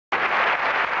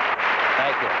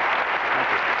Thank you. Thank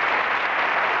you.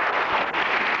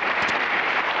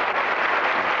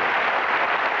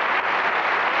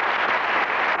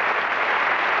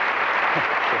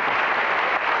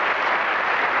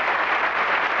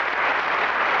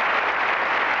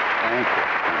 Thank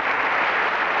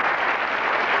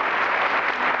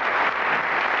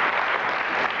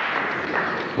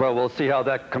you. Well, we'll see how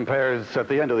that compares at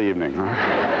the end of the evening.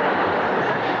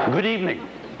 Good evening.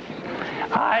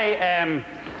 I am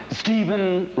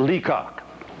Stephen Leacock.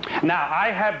 Now, I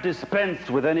have dispensed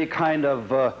with any kind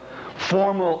of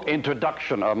formal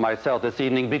introduction of myself this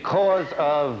evening because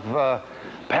of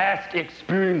past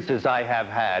experiences I have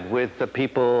had with the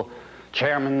people,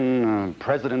 chairmen,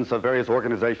 presidents of various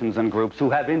organizations and groups who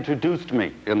have introduced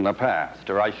me in the past,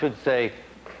 or I should say,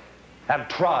 have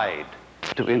tried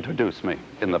to introduce me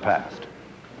in the past.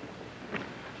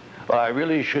 Well, I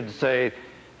really should say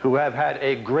who have had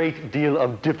a great deal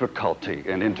of difficulty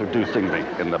in introducing me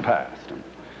in the past.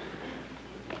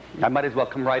 I might as well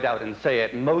come right out and say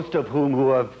it, most of whom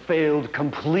who have failed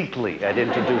completely at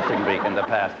introducing me in the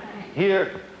past.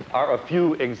 Here are a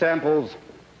few examples.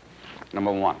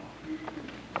 Number one.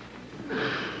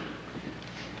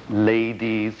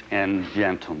 Ladies and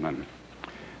gentlemen,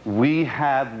 we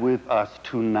have with us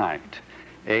tonight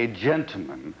a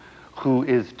gentleman who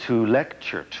is to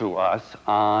lecture to us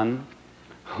on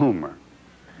humor.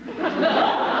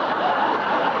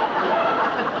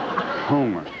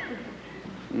 Humor.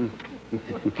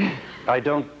 I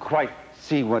don't quite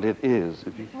see what it is.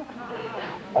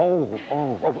 Oh,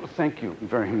 thank you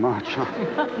very much.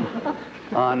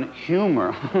 On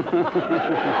humor.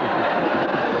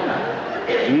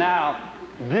 Now,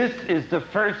 this is the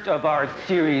first of our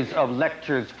series of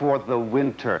lectures for the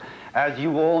winter. As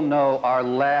you all know, our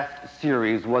last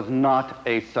series was not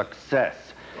a success.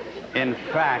 In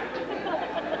fact,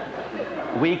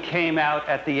 we came out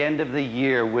at the end of the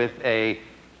year with a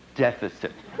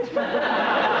deficit.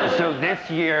 So this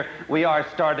year, we are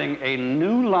starting a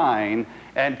new line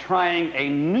and trying a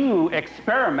new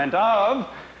experiment of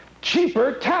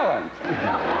cheaper talent.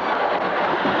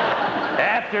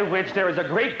 After which there is a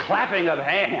great clapping of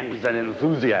hands and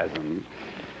enthusiasm.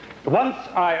 Once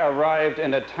I arrived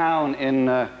in a town in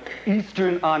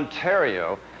eastern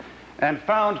Ontario and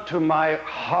found to my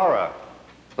horror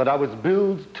that I was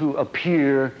billed to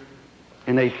appear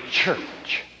in a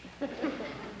church.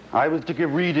 I was to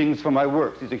give readings for my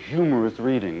works. These are humorous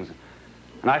readings.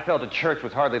 And I felt a church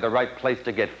was hardly the right place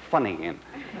to get funny in.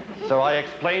 So I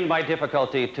explained my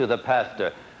difficulty to the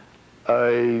pastor.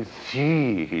 I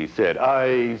see, he said,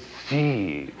 I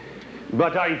see.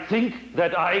 But I think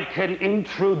that I can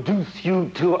introduce you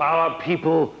to our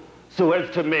people so as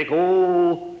to make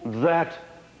all that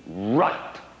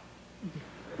right.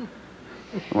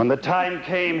 When the time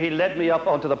came, he led me up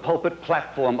onto the pulpit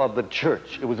platform of the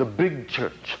church. It was a big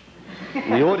church.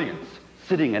 The audience,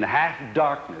 sitting in half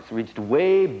darkness, reached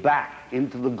way back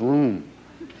into the gloom.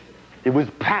 It was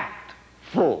packed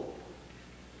full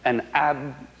and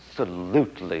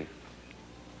absolutely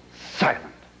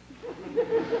silent.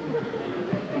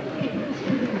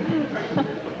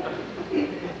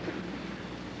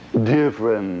 Dear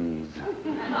friends,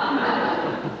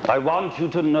 I want you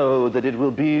to know that it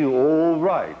will be all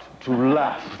right to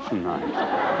laugh tonight.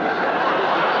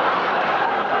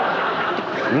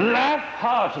 Laugh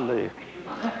heartily.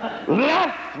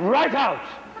 Laugh right out.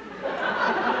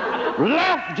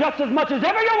 Laugh just as much as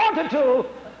ever you wanted to,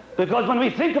 because when we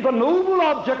think of the noble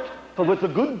object for which the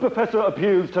good professor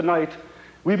appears tonight,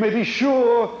 we may be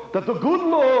sure that the good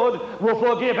Lord will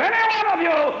forgive any one of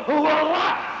you who will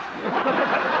laugh.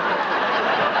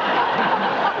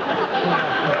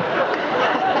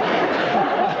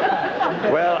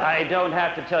 Well, I don't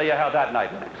have to tell you how that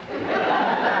night went.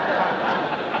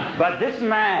 But this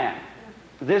man,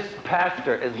 this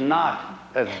pastor, is not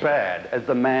as bad as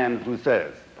the man who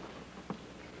says.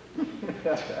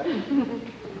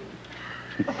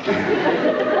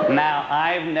 Now,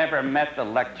 I've never met the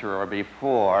lecturer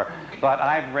before, but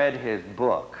I've read his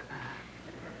book.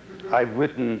 I've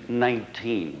written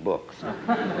 19 books.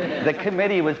 The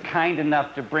committee was kind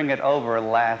enough to bring it over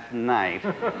last night,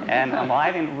 and well,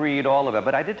 I didn't read all of it,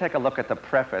 but I did take a look at the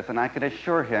preface, and I can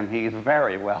assure him he's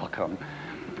very welcome.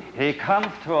 He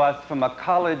comes to us from a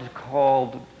college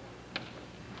called,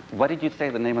 what did you say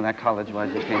the name of that college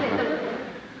was you came from?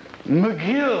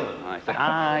 McGill. I said,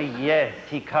 yes,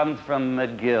 he comes from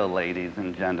McGill, ladies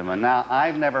and gentlemen. Now,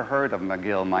 I've never heard of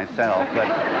McGill myself, but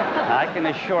I can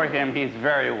assure him he's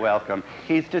very welcome.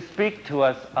 He's to speak to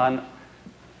us on,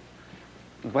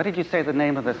 what did you say the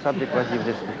name of the subject was you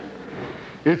just...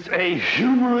 It's a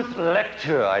humorous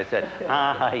lecture, I said.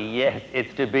 Ah, yes,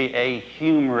 it's to be a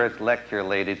humorous lecture,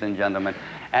 ladies and gentlemen.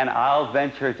 And I'll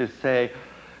venture to say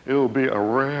it'll be a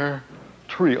rare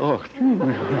treat. Oh.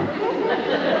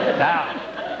 Now,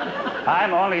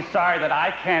 I'm only sorry that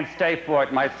I can't stay for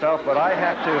it myself, but I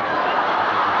have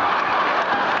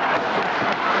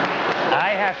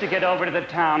to get over to the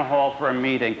town hall for a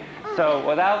meeting. So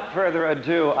without further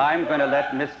ado, I'm going to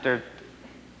let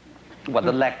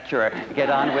the lecturer get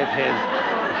on with his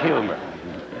humor.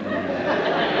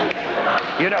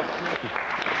 You know,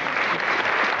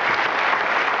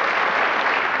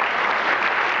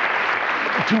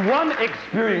 to one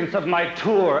experience of my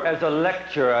tour as a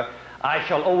lecturer, I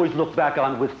shall always look back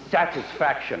on with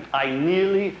satisfaction. I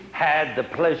nearly had the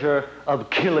pleasure of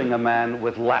killing a man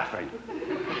with laughing.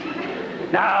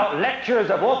 Now, lecturers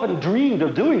have often dreamed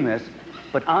of doing this,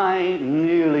 but I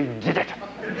nearly did it.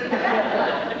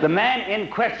 The man in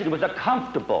question was a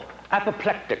comfortable,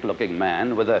 apoplectic-looking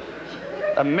man with a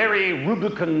merry,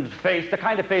 rubicund face, the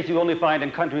kind of face you only find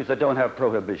in countries that don't have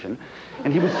prohibition.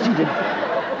 And he was seated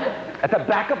at the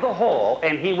back of the hall,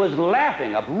 and he was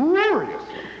laughing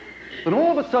uproariously. Then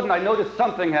all of a sudden, I noticed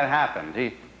something had happened.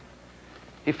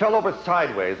 He fell over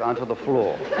sideways onto the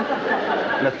floor.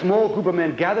 And a small group of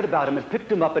men gathered about him and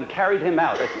picked him up and carried him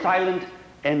out, a silent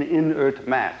and inert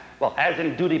mass. Well, as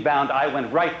in duty bound, I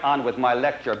went right on with my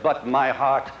lecture, but my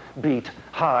heart beat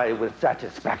high with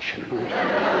satisfaction.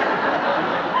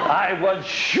 I was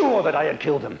sure that I had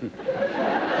killed him.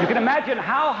 You can imagine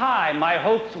how high my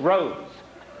hopes rose.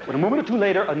 When a moment or two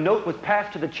later, a note was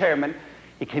passed to the chairman.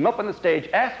 He came up on the stage,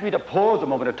 asked me to pause a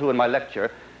moment or two in my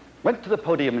lecture, went to the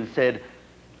podium and said,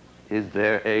 "Is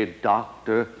there a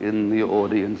doctor in the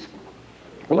audience?"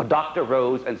 Well, the doctor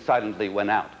rose and silently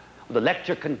went out. The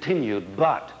lecture continued,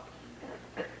 but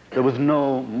there was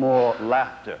no more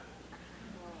laughter.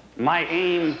 My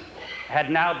aim had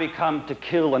now become to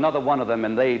kill another one of them,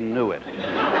 and they knew it.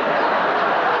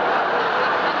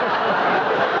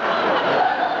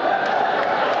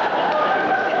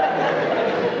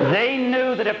 They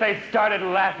knew that if they started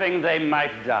laughing, they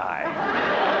might die.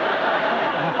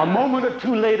 A moment or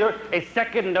two later, a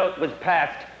second note was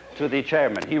passed to the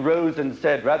chairman. He rose and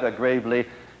said rather gravely,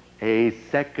 "A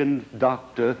second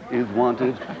doctor is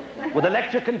wanted." Well, the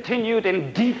lecture continued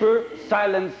in deeper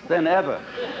silence than ever.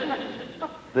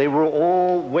 They were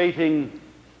all waiting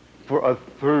for a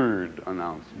third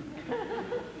announcement.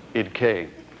 It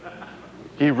came.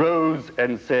 He rose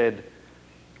and said,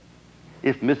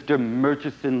 "If Mr.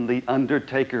 Murchison, the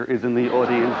undertaker, is in the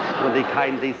audience, will he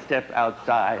kindly step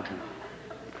outside?"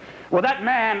 Well, that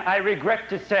man, I regret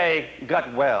to say,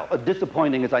 got well.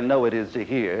 Disappointing as I know it is to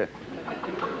hear.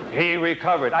 He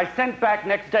recovered. I sent back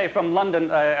next day from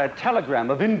London a telegram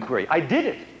of inquiry. I did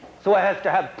it so as to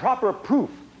have proper proof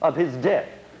of his death.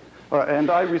 And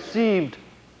I received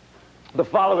the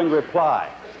following reply.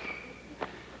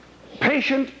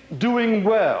 "Patient doing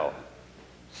well,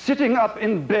 sitting up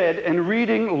in bed and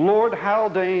reading Lord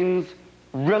Haldane's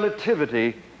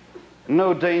Relativity,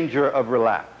 no danger of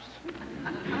relapse."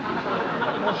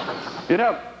 You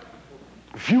know,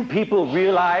 few people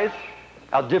realize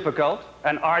how difficult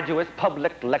and arduous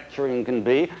public lecturing can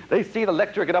be. They see the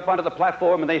lecturer get up onto the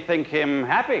platform and they think him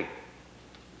happy.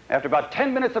 After about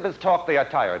 10 minutes of his talk, they are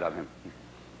tired of him.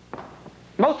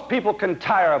 Most people can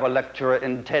tire of a lecturer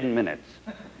in 10 minutes.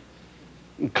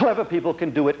 Clever people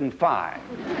can do it in 5.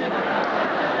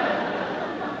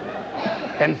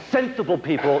 And sensible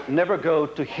people never go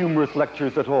to humorous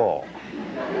lectures at all.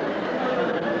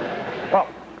 Well,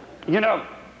 you know,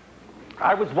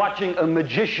 I was watching a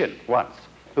magician once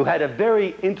who had a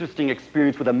very interesting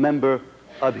experience with a member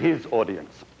of his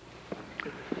audience.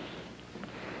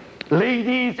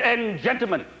 "Ladies and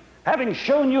gentlemen, having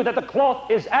shown you that the cloth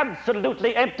is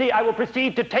absolutely empty, I will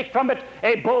proceed to take from it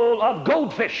a bowl of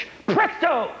goldfish.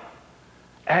 Presto!"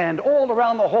 And all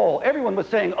around the hall, everyone was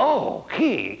saying, "Oh,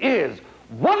 he is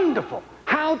wonderful.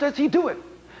 How does he do it?"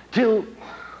 Till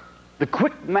the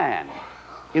quick man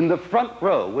in the front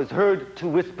row was heard to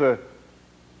whisper,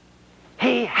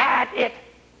 "He had it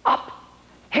up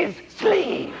his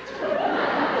sleeve."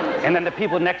 And then the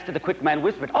people next to the quick man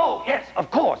whispered, "Oh, yes,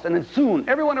 of course." And then soon,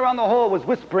 everyone around the hall was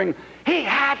whispering, "He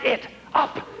had it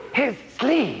up his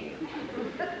sleeve."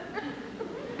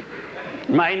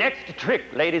 My next trick,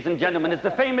 ladies and gentlemen, is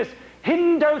the famous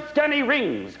Hindustani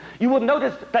rings. You will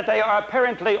notice that they are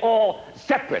apparently all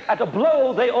separate. At a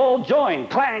blow, they all join.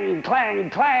 Clang, clang,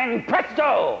 clang,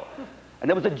 presto! And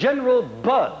there was a general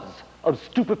buzz of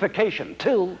stupefaction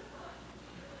till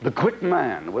the quick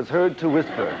man was heard to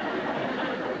whisper,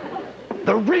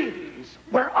 "The rings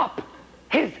were up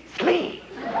his sleeve."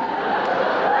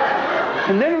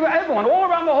 And then everyone all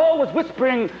around the hall was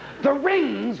whispering, the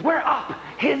rings were up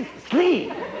his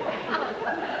sleeve.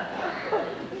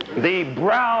 The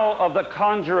brow of the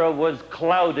conjurer was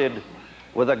clouded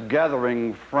with a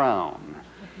gathering frown.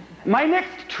 My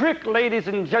next trick, ladies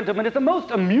and gentlemen, is the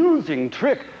most amusing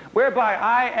trick, whereby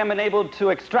I am enabled to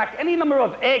extract any number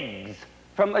of eggs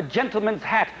from a gentleman's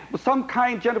hat. Will some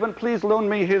kind gentleman please loan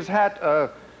me his hat?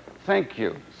 Thank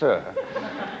you, sir.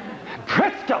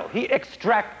 Presto! He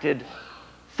extracted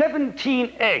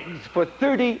 17 eggs for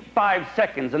 35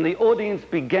 seconds, and the audience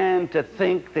began to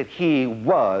think that he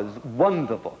was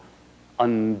wonderful.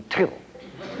 Until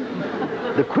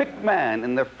the quick man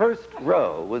in the first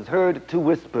row was heard to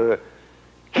whisper,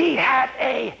 he had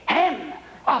a hen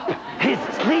up his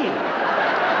sleeve.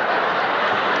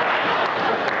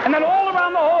 And then all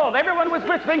around the hall, everyone was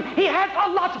whispering, he has a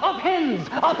lot of hens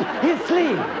up his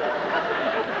sleeve.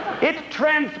 It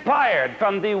transpired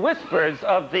from the whispers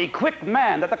of the quick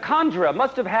man that the conjurer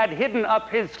must have had hidden up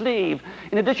his sleeve,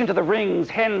 in addition to the rings,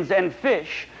 hens, and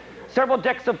fish, several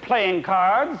decks of playing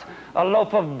cards, a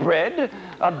loaf of bread,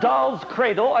 a doll's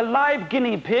cradle, a live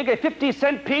guinea pig, a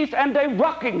 50-cent piece, and a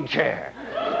rocking chair.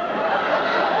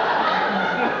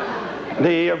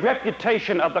 The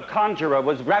reputation of the conjurer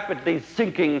was rapidly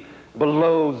sinking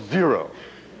below zero.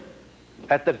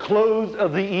 At the close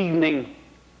of the evening,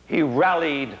 he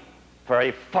rallied for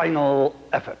a final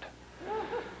effort.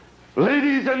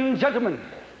 Ladies and gentlemen,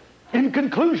 in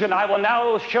conclusion, I will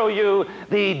now show you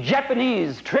the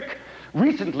Japanese trick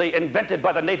recently invented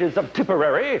by the natives of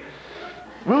Tipperary.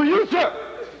 Will you, sir,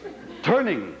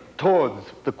 turning towards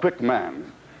the quick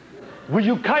man, will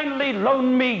you kindly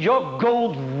loan me your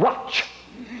gold watch?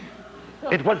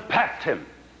 It was past him.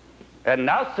 And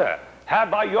now, sir,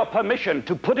 have I your permission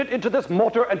to put it into this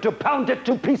mortar and to pound it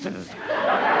to pieces?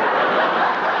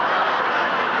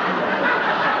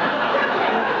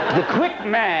 The quick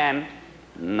man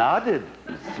nodded,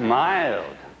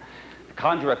 smiled. The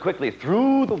conjurer quickly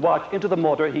threw the watch into the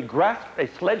mortar. He grasped a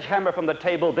sledgehammer from the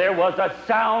table. There was a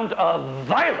sound of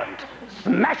violent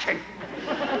smashing.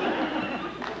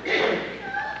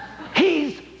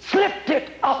 He's slipped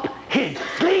it up his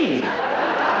sleeve,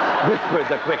 whispered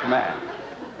the quick man.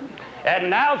 And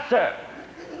now, sir,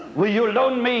 will you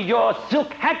loan me your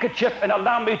silk handkerchief and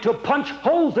allow me to punch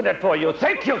holes in it for you?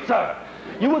 Thank you, sir.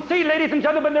 You will see, ladies and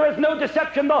gentlemen, there is no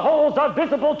deception. The holes are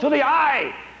visible to the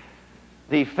eye.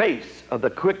 The face of the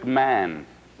quick man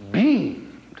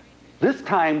beamed. This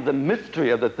time, the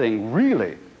mystery of the thing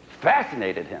really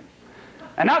fascinated him.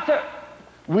 And now, sir,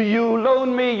 will you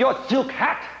loan me your silk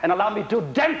hat and allow me to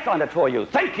dance on it for you?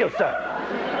 Thank you, sir.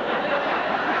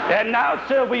 And now,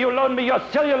 sir, will you loan me your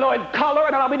celluloid collar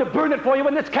and allow me to burn it for you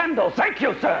in this candle? Thank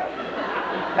you, sir.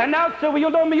 And now, sir, will you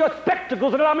loan me your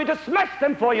spectacles and allow me to smash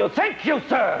them for you? Thank you,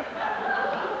 sir.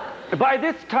 By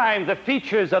this time, the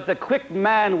features of the quick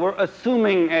man were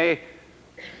assuming a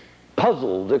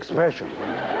puzzled expression.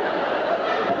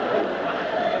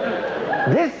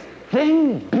 This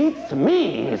thing beats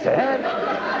me, he said.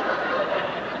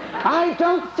 I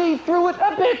don't see through it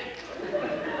a bit.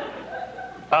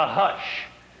 A hush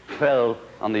fell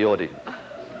on the audience.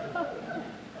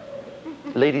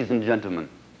 Ladies and gentlemen,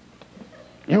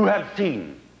 you have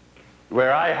seen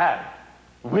where I have,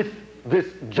 with this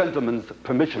gentleman's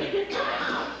permission,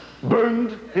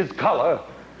 burned his collar,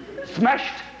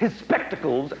 smashed his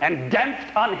spectacles, and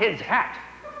danced on his hat.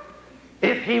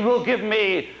 If he will give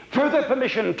me further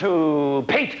permission to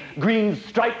paint green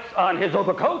stripes on his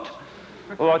overcoat,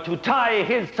 or to tie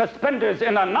his suspenders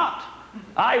in a knot,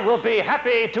 I will be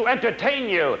happy to entertain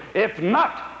you. If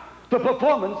not, the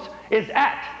performance is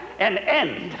at an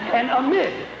end, and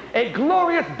amid a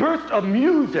glorious burst of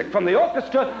music from the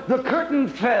orchestra, the curtain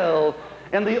fell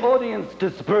and the audience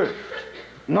dispersed,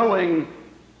 knowing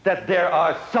that there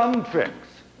are some tricks,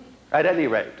 at any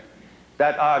rate,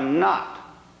 that are not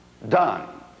done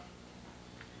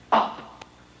up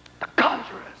the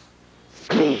conjurer's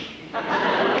sleeve.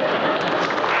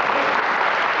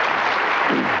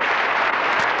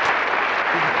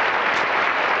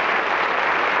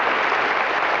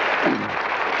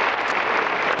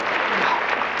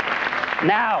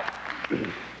 Now,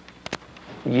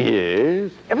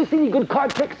 yes? Ever seen any good card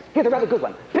tricks? Here's a rather good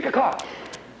one. Pick a card.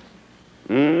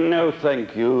 No,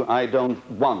 thank you. I don't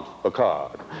want a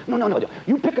card. No.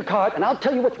 You pick a card, and I'll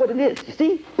tell you what it is. You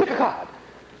see? Pick a card.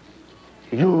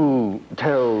 You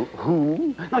tell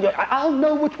who? No, I'll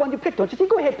know which one you picked, don't you see?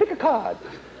 Go ahead, pick a card.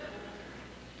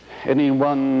 Any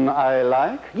one I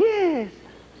like? Yes.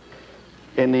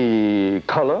 Any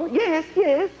color? Yes.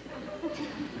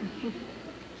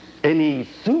 Any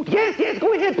suit? Yes,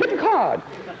 go ahead, pick a card.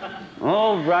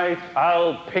 All right,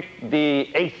 I'll pick the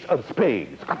ace of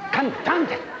spades. Confound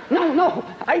it. No.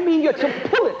 I mean you're to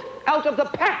pull it out of the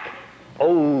pack.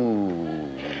 Oh,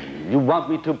 you want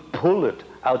me to pull it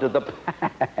out of the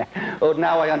pack? Oh,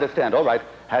 now I understand. All right,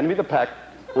 hand me the pack.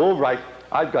 All right,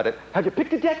 I've got it. Have you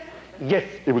picked it yet? Yes,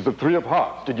 it was the 3 of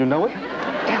hearts. Did you know it?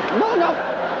 No.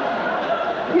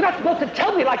 You're not supposed to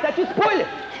tell me like that. You spoil it.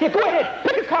 Here, go ahead.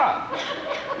 Pick a card.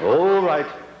 All right,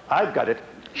 I've got it.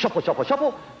 Shuffle.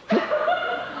 Flip.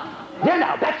 There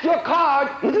now, that's your card,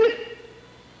 isn't it?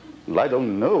 Well, I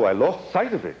don't know. I lost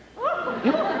sight of it.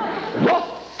 You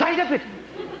lost sight of it?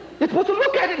 You're supposed to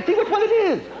look at it and see which one it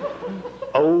is.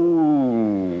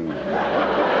 Oh.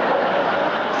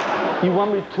 You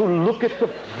want me to look at the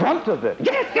front of it?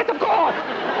 Yes, of course.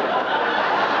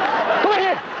 Go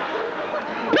ahead.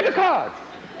 Pick a card.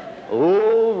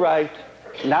 All right.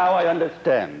 Now I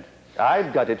understand.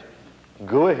 I've got it.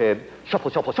 Go ahead. Shuffle.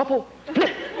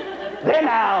 Flip. There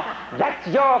now, that's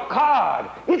your card,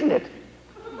 isn't it?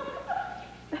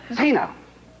 Say now,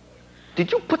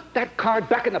 did you put that card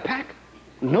back in the pack?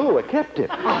 No, I kept it.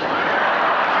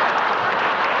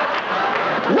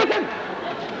 Listen!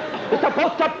 You're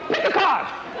supposed to pick a card.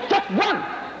 Just one.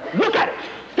 Look at it.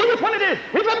 See which one it is.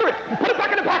 Remember it. Put it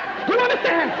back in the pack. Do you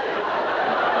understand?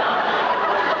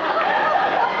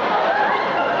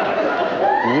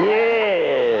 Yes.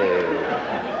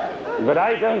 But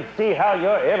I don't see how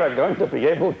you're ever going to be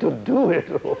able to do it.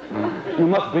 You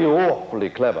must be awfully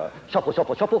clever. Shuffle.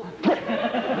 Flip.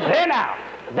 There now.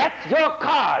 That's your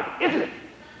card, isn't it?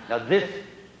 Now this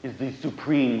is the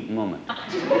supreme moment.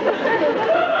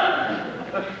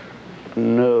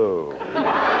 No.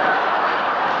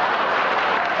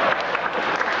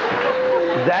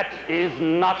 That is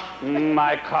not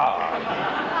my card.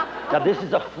 Now, this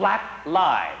is a flat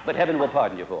lie, but heaven will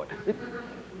pardon you for it.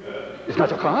 It's not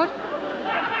your card?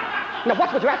 Now,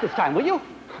 watch what you're at this time, will you?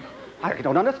 I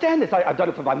don't understand this. I've done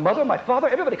it for my mother, my father.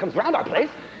 Everybody comes around our place.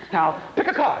 Now, pick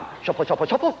a card. Shuffle.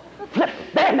 Flip.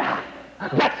 There now.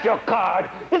 That's your card,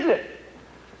 isn't it?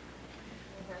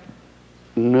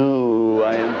 No,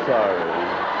 I am sorry.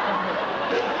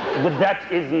 But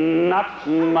that is not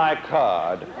my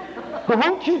card. But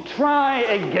won't you try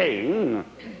again?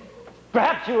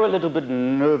 Perhaps you were a little bit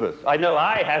nervous. I know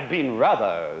I have been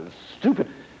rather stupid.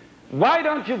 Why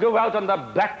don't you go out on the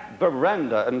back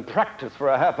veranda and practice for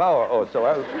a half hour or so?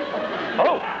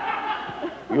 Oh,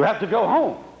 you have to go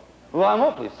home. Well, I'm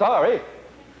awfully sorry.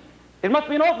 It must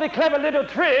be an awfully clever little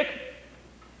trick.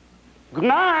 Good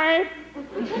night.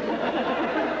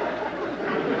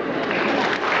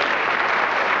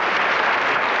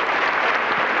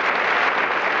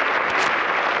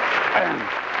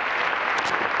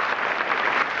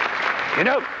 You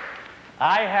know,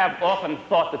 I have often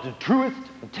thought that the truest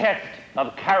test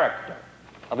of character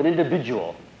of an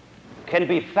individual can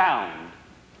be found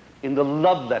in the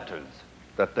love letters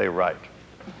that they write.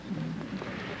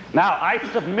 Now, I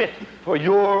submit for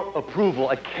your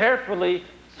approval a carefully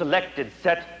selected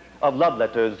set of love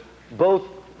letters, both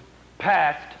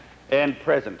past and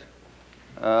present.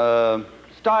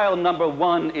 Style number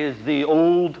 1 is the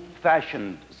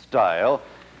old-fashioned style.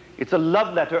 It's a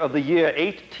love letter of the year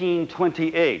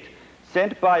 1828,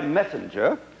 sent by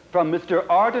messenger from Mr.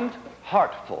 Ardent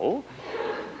Heartful,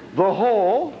 The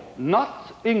Hall,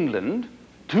 Notts, England,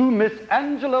 to Miss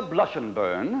Angela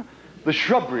Blushenburn, The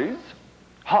Shrubberies,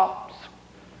 Hops,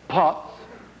 Pots,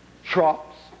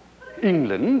 Shrops,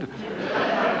 England,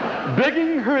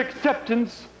 begging her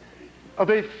acceptance of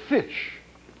a fish.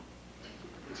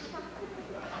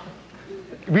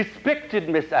 Respected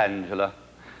Miss Angela,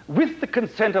 with the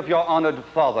consent of your honored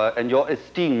father and your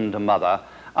esteemed mother,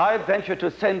 I venture to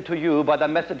send to you by the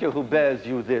messenger who bears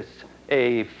you this,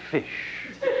 a fish.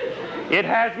 It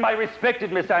has, my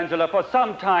respected Miss Angela, for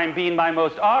some time been my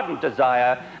most ardent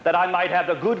desire that I might have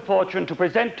the good fortune to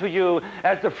present to you,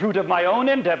 as the fruit of my own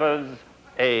endeavors,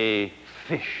 a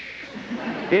fish.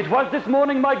 It was this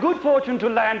morning my good fortune to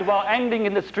land while angling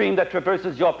in the stream that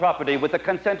traverses your property with the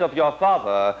consent of your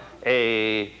father,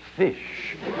 a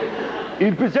fish.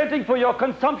 In presenting for your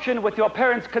consumption with your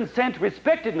parents' consent,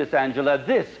 respected Miss Angela,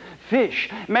 this fish,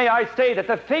 may I say that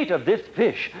the fate of this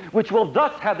fish, which will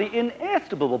thus have the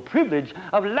inestimable privilege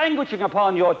of languishing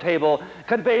upon your table,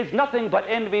 conveys nothing but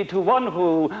envy to one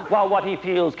who, while what he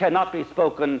feels cannot be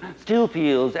spoken, still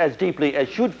feels as deeply as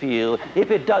should feel,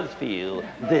 if it does feel,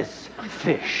 this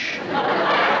fish.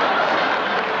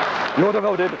 Your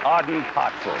devoted, ardent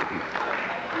heartful.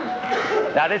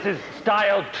 Now, this is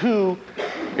style 2.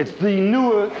 It's the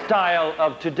newer style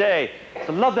of today. It's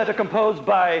a love letter composed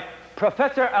by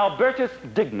Professor Albertus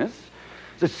Dignus,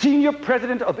 the senior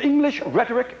president of English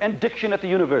Rhetoric and Diction at the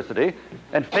university,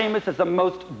 and famous as the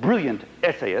most brilliant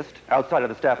essayist outside of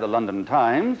the staff of the London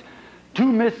Times, to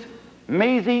Miss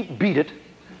Maisie Beadit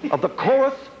of the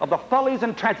chorus of the Follies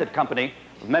and Transit Company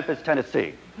of Memphis,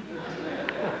 Tennessee.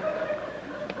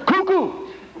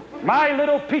 Cuckoo, my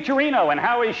little Peacherino, and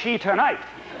how is she tonight?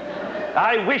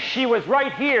 I wish she was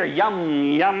right here.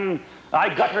 Yum, yum. I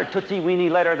got her Tootsie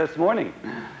Weenie letter this morning.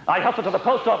 I hustled to the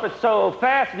post office so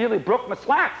fast, nearly broke my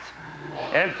slats.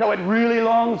 And so it really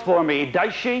longs for me.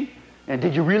 Does she? And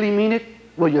did you really mean it?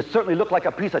 Well, you certainly look like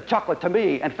a piece of chocolate to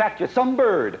me. In fact, you're some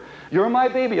bird. You're my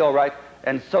baby, all right.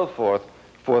 And so forth,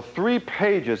 for 3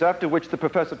 pages, after which the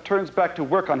professor turns back to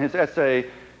work on his essay,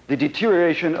 The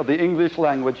Deterioration of the English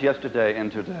Language Yesterday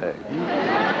and Today.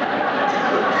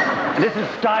 This is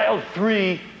style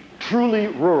 3, truly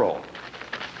rural.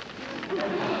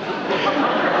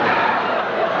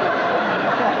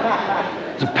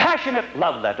 It's a passionate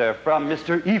love letter from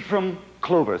Mr. Ephraim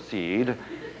Cloverseed,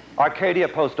 Arcadia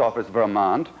Post Office,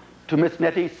 Vermont, to Miss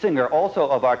Nettie Singer, also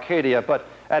of Arcadia, but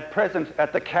at present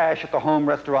at the cash at the home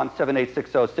restaurant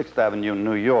 7860 6th Avenue,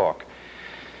 New York.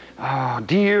 Oh,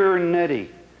 dear Nettie,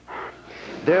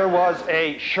 there was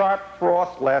a sharp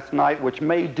frost last night which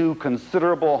may do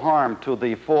considerable harm to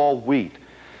the fall wheat.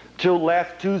 Till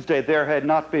last Tuesday there had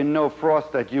not been no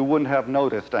frost that you wouldn't have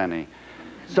noticed any.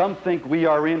 Some think we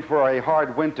are in for a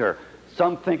hard winter.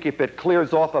 Some think if it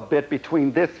clears off a bit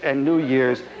between this and New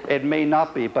Year's, it may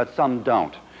not be, but some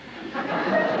don't.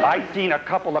 I seen a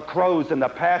couple of crows in the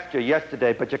pasture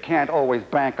yesterday, but you can't always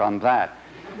bank on that.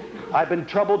 I've been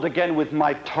troubled again with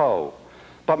my toe,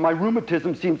 but my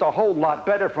rheumatism seems a whole lot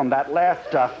better from that last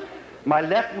stuff. My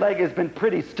left leg has been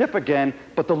pretty stiff again,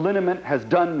 but the liniment has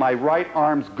done my right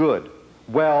arms good.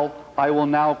 Well, I will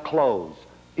now close.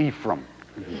 Ephraim.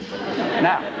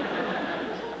 Now,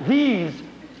 these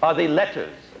are the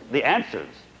letters, the answers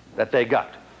that they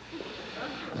got.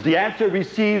 The answer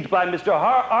received by Mr.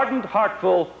 Ardent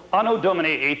Heartful, Anno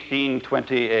Domini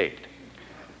 1828.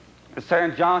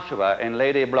 Sir Joshua and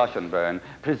Lady Blushenburn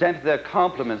present their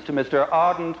compliments to Mr.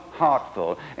 Ardent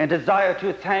Heartful and desire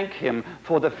to thank him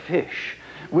for the fish,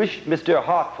 which Mr.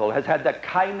 Heartful has had the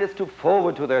kindness to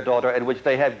forward to their daughter and which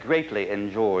they have greatly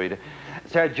enjoyed.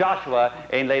 Sir Joshua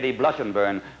and Lady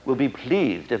Blushenburn will be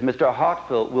pleased if Mr.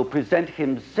 Heartful will present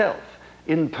himself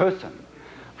in person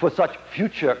for such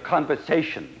future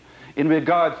conversation in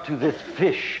regards to this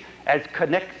fish as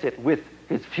connects it with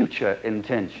his future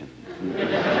intentions.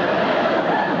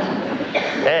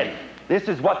 And this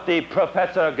is what the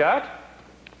professor got.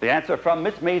 The answer from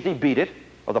Miss Maisie Beadit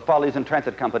of the Follies and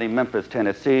Transit Company, Memphis,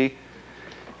 Tennessee.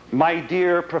 My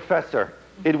dear professor,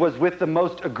 it was with the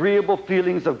most agreeable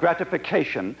feelings of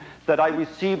gratification that I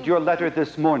received your letter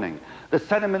this morning. The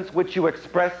sentiments which you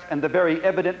express and the very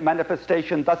evident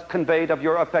manifestation thus conveyed of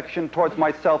your affection towards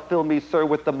myself fill me, sir,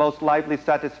 with the most lively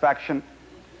satisfaction.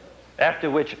 After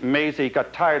which Maisie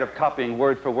got tired of copying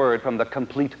word for word from the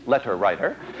complete letter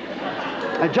writer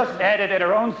and just added in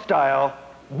her own style,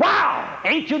 "Wow!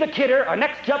 Ain't you the kidder? Our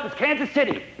next jump is Kansas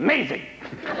City. Amazing."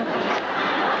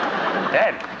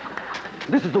 And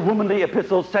this is the womanly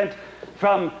epistle sent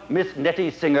from Miss Nettie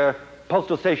Singer,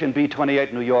 Postal Station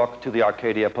B28, New York, to the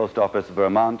Arcadia Post Office,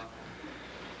 Vermont.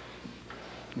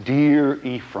 Dear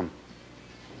Ephraim,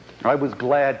 I was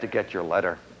glad to get your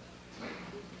letter.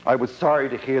 I was sorry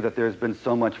to hear that there's been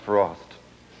so much frost.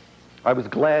 I was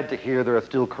glad to hear there are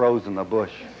still crows in the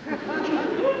bush.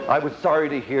 I was sorry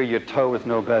to hear your toe is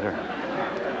no better.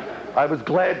 I was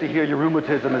glad to hear your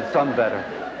rheumatism is some better.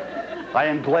 I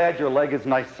am glad your leg is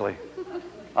nicely.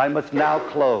 I must now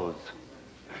close.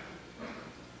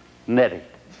 Nettie.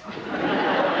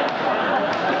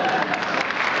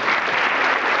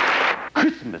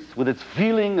 Christmas, with its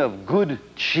feeling of good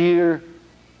cheer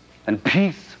and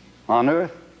peace on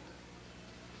earth.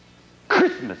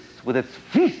 Christmas, with its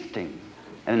feasting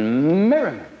and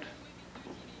merriment.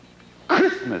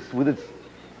 Christmas, with its...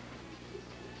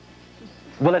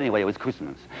 Well, anyway, it was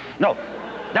Christmas. No,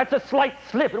 that's a slight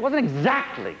slip. It wasn't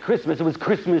exactly Christmas. It was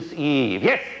Christmas Eve.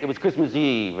 Yes, it was Christmas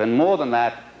Eve. And more than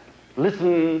that,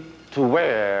 listen to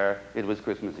where it was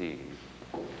Christmas Eve.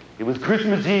 It was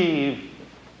Christmas Eve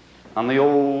on the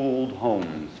old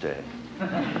homestead.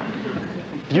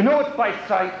 You know it by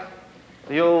sight,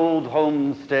 the old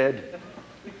homestead.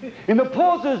 In the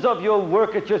pauses of your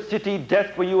work at your city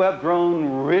desk where you have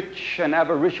grown rich and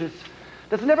avaricious,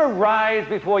 does never rise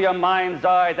before your mind's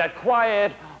eye that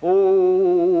quiet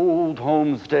old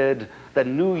homestead that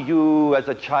knew you as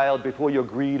a child before your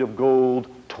greed of gold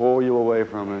tore you away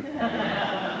from it?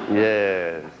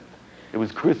 Yes, it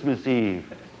was Christmas Eve.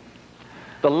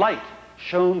 The light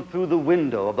shone through the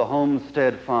window of the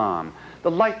homestead farm.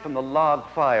 The light from the log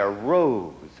fire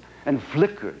rose and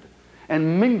flickered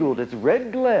and mingled its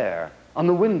red glare on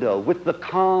the window with the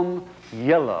calm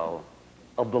yellow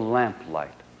of the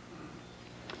lamplight.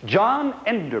 John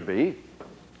Enderby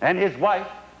and his wife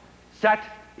sat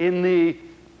in the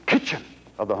kitchen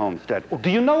of the homestead. Oh, do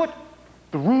you know it?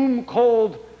 The room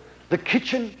called the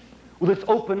kitchen, with its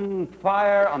open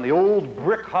fire on the old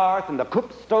brick hearth and the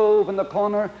cook stove in the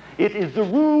corner. It is the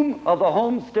room of the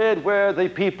homestead where the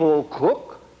people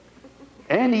cook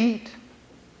and eat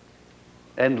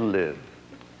and live.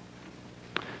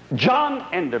 John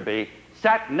Enderby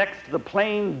sat next to the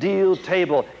plain deal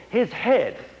table, his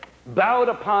head bowed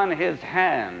upon his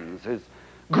hands, his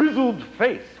grizzled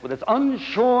face with its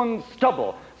unshorn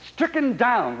stubble stricken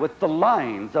down with the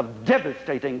lines of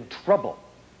devastating trouble.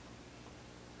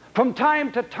 From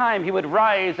time to time, he would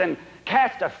rise and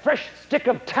cast a fresh stick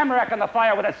of tamarack on the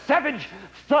fire with a savage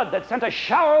thud that sent a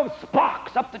shower of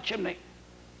sparks up the chimney.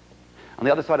 On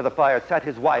the other side of the fire sat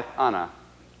his wife, Anna,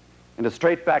 in a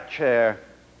straight-back chair,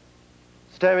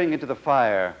 staring into the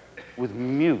fire with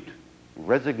mute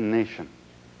resignation.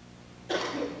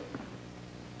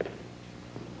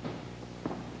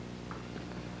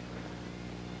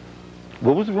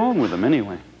 What was wrong with him,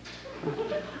 anyway?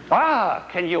 Ah,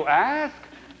 can you ask?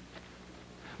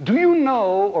 Do you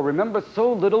know or remember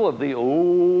so little of the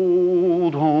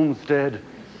old homestead?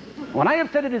 When I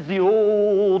have said it is the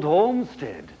old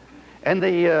homestead, and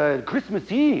the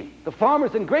Christmas Eve, the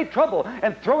farmer's in great trouble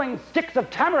and throwing sticks of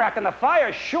tamarack in the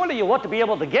fire, surely you ought to be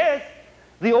able to guess.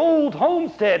 The old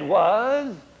homestead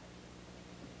was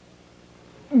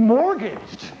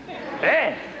mortgaged.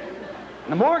 Yes.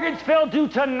 The mortgage fell due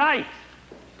tonight.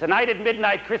 Tonight at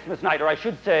midnight, Christmas night, or I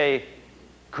should say,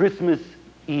 Christmas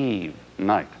Eve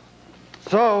night.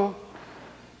 So,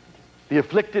 the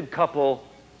afflicted couple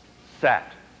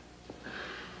sat.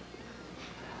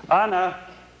 Anna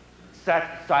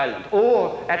sat silent,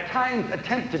 or at times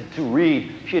attempted to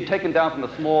read. She had taken down from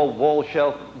the small wall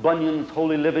shelf Bunyan's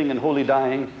Holy Living and Holy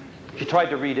Dying. She tried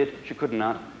to read it. She could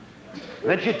not.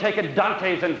 Then she had taken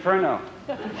Dante's Inferno.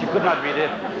 She could not read it.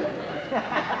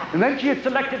 And then she had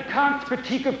selected Kant's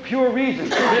Critique of Pure Reason.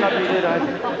 She could not read it either.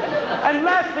 And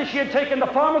lastly, she had taken the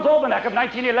Farmer's Almanac of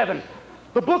 1911.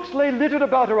 The books lay littered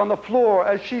about her on the floor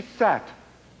as she sat,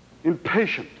 in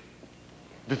patient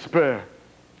despair.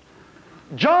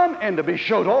 John Enderby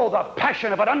showed all the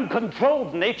passion of an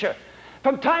uncontrolled nature.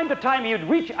 From time to time, he would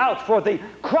reach out for the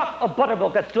crop of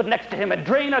buttermilk that stood next to him and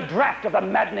drain a draught of the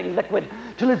maddening liquid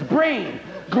till his brain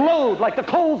glowed like the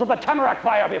coals of the tamarack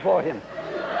fire before him.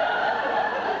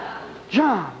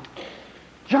 John,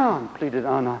 pleaded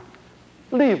Anna,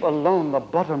 leave alone the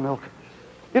buttermilk.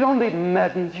 It only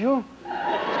maddens you.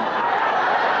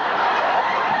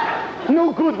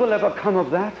 No good will ever come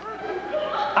of that.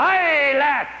 Aye,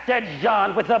 lass, said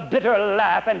John with a bitter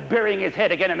laugh and burying his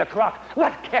head again in the crock.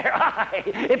 What care I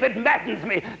if it maddens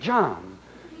me? John,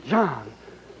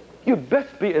 you'd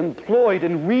best be employed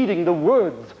in reading the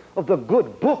words of the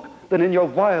good book than in your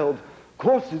wild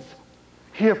courses.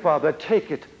 Here, Father,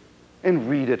 take it and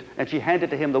read it. And she handed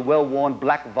to him the well-worn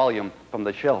black volume from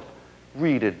the shelf.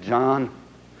 Read it, John.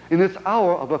 In this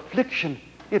hour of affliction,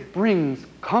 it brings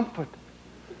comfort.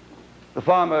 The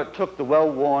farmer took the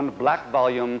well-worn black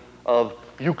volume of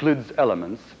Euclid's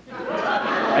Elements,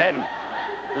 then,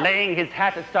 laying his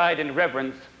hat aside in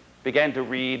reverence, began to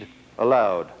read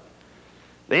aloud.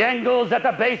 The angles at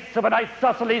the base of an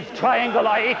isosceles triangle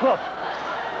are equal,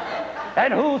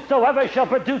 and whosoever shall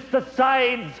produce the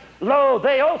sides, lo,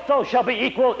 they also shall be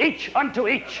equal, each unto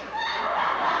each.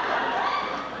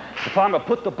 The farmer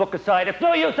put the book aside. It's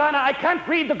no use, Anna, I can't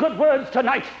read the good words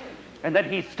tonight. And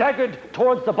then he staggered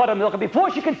towards the buttermilk, and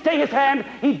before she could stay his hand,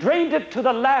 he drained it to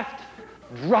the last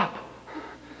drop.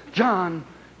 John,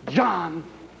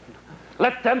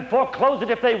 let them foreclose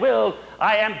it if they will.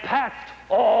 I am past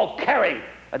all caring.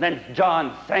 And then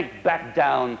John sank back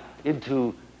down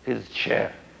into his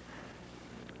chair.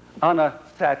 Anna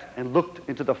sat and looked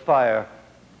into the fire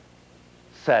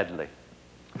sadly.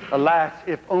 Alas,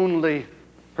 if only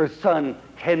her son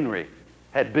Henry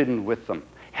had been with them.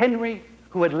 Henry,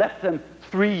 who had left them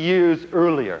 3 years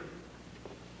earlier,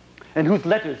 and whose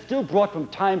letters still brought from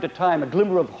time to time a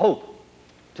glimmer of hope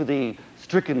to the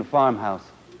stricken farmhouse.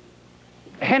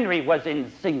 Henry was in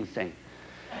Sing Sing.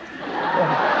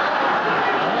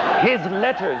 His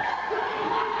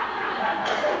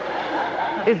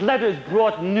letters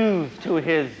brought news to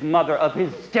his mother of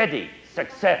his steady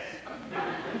success.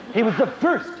 He was the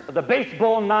first of the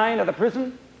baseball 9 of the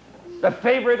prison, the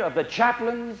favorite of the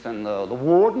chaplains and the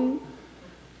warden,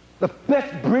 the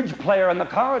best bridge player in the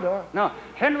corridor. No,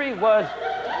 Henry was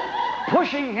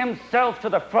pushing himself to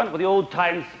the front with the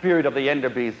old-time spirit of the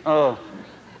Enderbys. Oh,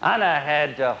 Anna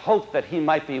had hoped that he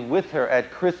might be with her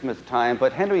at Christmas time,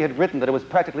 but Henry had written that it was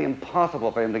practically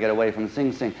impossible for him to get away from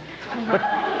Sing Sing. But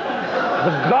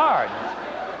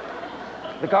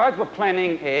the guards were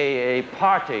planning a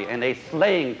party, and a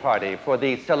sleighing party for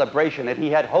the celebration, and he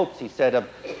had hopes, he said, of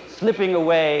slipping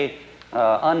away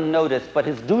unnoticed, but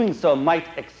his doing so might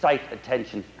excite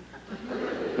attention.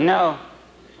 No,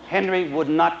 Henry would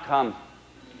not come.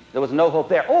 There was no hope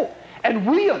there. Oh, and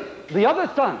William, the other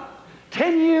son,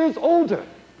 10 years older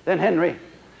than Henry.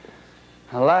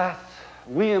 Alas,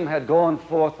 William had gone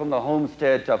forth from the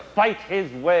homestead to fight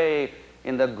his way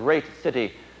in the great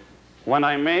city. When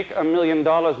I make $1 million,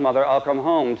 Mother, I'll come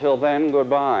home. Till then,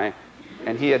 goodbye.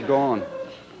 And he had gone.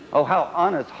 Oh, how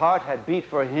Anna's heart had beat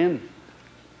for him.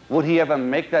 Would he ever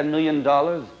make that $1 million?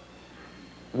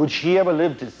 Would she ever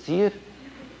live to see it?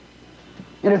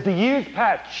 And as the years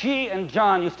passed, she and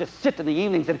John used to sit in the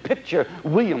evenings and picture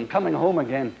William coming home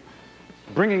again,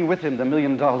 bringing with him the $1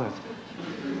 million.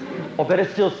 Or better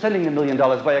still, sending the $1 million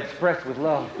by express with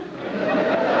love.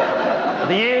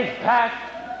 The years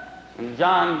passed, and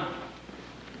John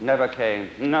never came.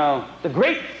 No, the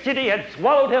great city had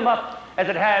swallowed him up as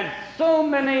it has so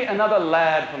many another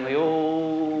lad from the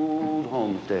old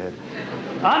homestead.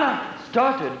 Anna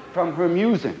started from her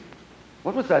musing.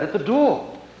 What was that at the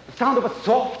door? The sound of a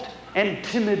soft and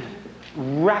timid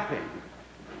rapping.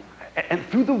 And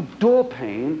through the door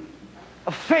pane,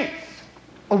 a face,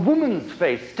 a woman's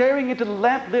face, staring into the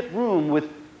lamp-lit room with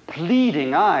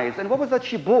pleading eyes. And what was that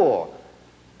she bore?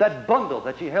 That bundle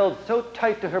that she held so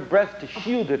tight to her breast to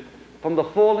shield it from the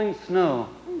falling snow.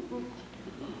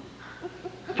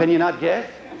 Can you not guess?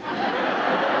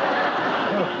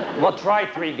 Well, try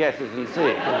 3 guesses and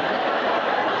see.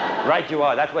 Right you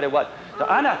are, that's what it was. So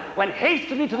Anna went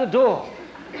hastily to the door.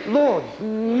 Lord,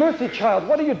 mercy, child,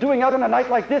 what are you doing out on a night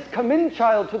like this? Come in,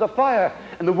 child, to the fire.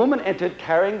 And the woman entered,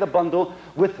 carrying the bundle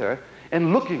with her,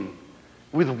 and looking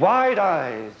with wide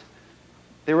eyes.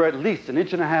 They were at least 1.5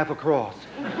 inches across.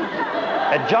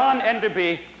 At John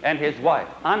Enderby and his wife.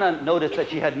 Anna noticed that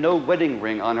she had no wedding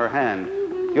ring on her hand.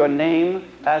 Your name?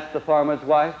 Asked the farmer's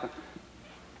wife.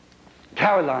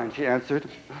 Caroline, she answered.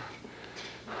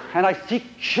 And I seek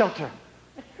shelter.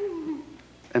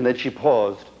 And then she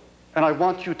paused. And I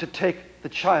want you to take the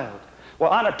child.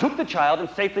 Well, Anna took the child and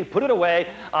safely put it away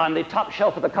on the top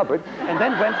shelf of the cupboard, and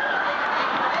then went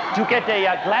to get a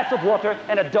glass of water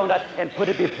and a donut and put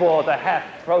it before the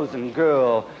half-frozen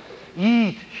girl.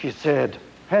 Eat, she said,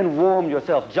 and warm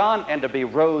yourself. John Enderby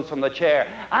rose from the chair.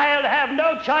 I'll have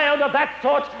no child of that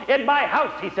sort in my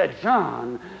house, he said.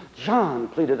 John,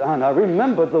 pleaded Anna,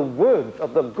 remember the words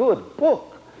of the good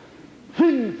book.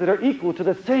 Things that are equal to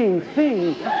the same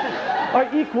thing are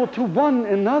equal to one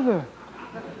another.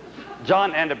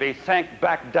 John Enderby sank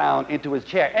back down into his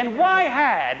chair. And why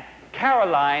had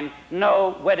Caroline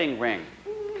no wedding ring?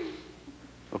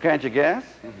 Well, can't you guess?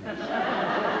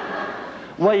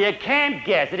 Well, you can't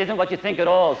guess. It isn't what you think at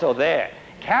all, so there.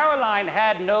 Caroline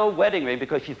had no wedding ring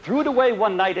because she threw it away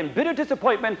one night in bitter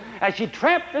disappointment as she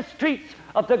tramped the streets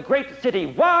of the great city.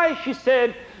 Why, she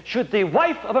said, should the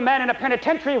wife of a man in a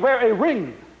penitentiary wear a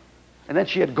ring? And then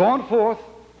she had gone forth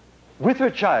with her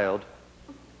child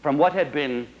from what had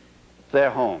been their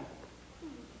home.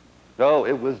 Oh,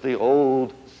 it was the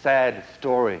old, sad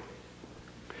story.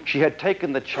 She had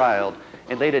taken the child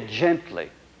and laid it gently,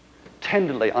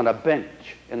 tenderly on a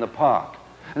bench in the park.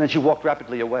 And then she walked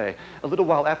rapidly away. A little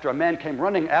while after, a man came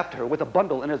running after her with a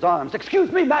bundle in his arms.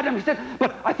 Excuse me, madam, he said,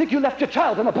 but I think you left your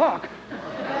child in the park.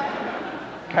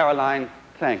 Caroline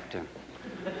thanked him.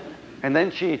 And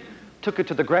then she took it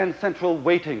to the Grand Central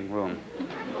waiting room,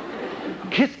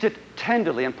 kissed it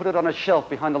tenderly, and put it on a shelf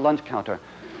behind the lunch counter.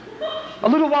 A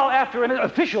little while after, an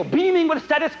official, beaming with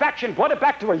satisfaction, brought it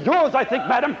back to her. Yours, I think,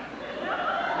 madam.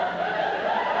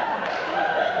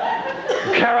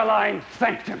 Caroline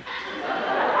thanked him.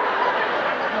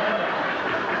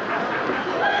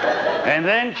 And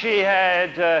then she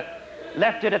had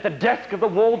left it at the desk of the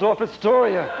Waldorf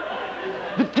Astoria.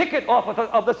 The ticket off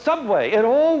of the subway, it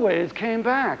always came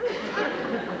back.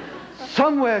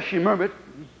 Somewhere, she murmured,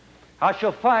 I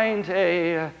shall find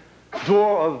a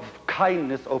door of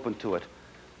kindness open to it.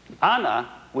 Anna,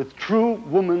 with true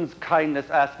woman's kindness,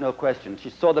 asked no questions. She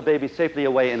saw the baby safely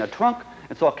away in a trunk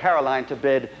and saw Caroline to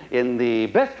bed in the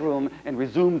best room and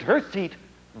resumed her seat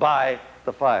by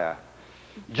the fire.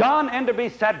 John Enderby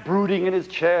sat brooding in his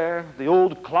chair. The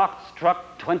old clock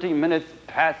struck 20 minutes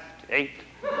past 8.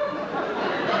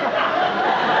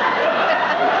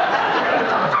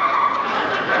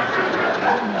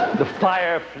 The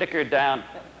fire flickered down.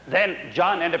 Then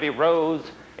John Enderby rose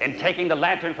and taking the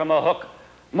lantern from a hook,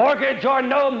 "Mortgage or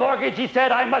no mortgage," he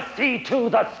said, "I must see to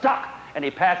the stock." And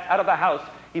he passed out of the house.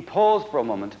 He paused for a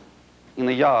moment in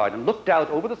the yard and looked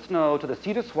out over the snow to the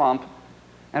cedar swamp,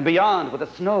 and beyond, with the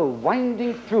snow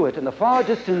winding through it in the far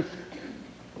distance,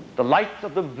 the lights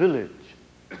of the village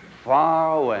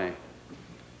far away.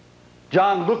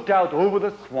 John looked out over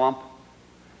the swamp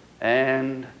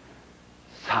and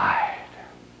sighed.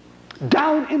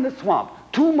 Down in the swamp,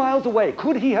 2 miles away,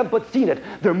 could he have but seen it,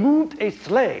 there moved a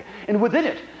sleigh, and within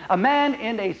it, a man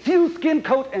in a sealskin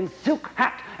coat and silk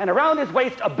hat, and around his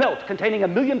waist a belt containing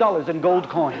 $1 million in gold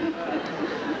coin.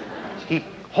 He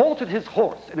halted his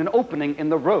horse in an opening in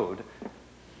the road,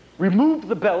 removed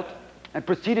the belt, and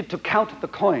proceeded to count the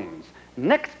coins.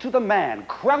 Next to the man,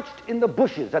 crouched in the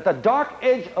bushes at the dark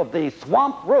edge of the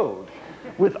swamp road,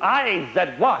 with eyes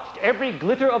that watched every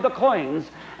glitter of the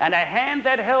coins, and a hand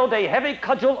that held a heavy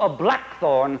cudgel of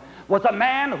blackthorn, was a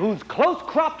man whose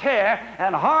close-cropped hair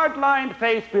and hard-lined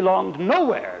face belonged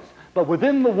nowheres but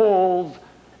within the walls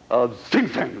of Sing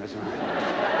Sing.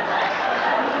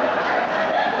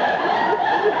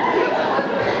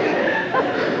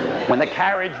 When the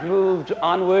carriage moved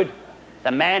onward,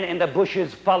 the man in the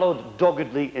bushes followed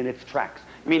doggedly in its tracks.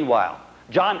 Meanwhile,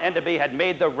 John Enderby had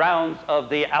made the rounds of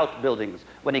the outbuildings.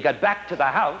 When he got back to the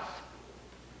house,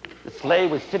 the sleigh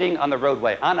was sitting on the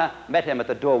roadway. Anna met him at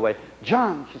the doorway.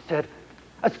 "John," she said,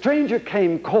 "a stranger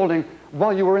came calling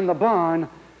while you were in the barn,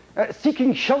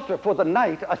 seeking shelter for the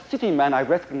night. A city man, I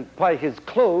reckon, by his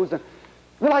clothes.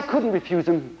 Well, I couldn't refuse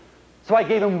him, so I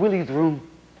gave him Willie's room.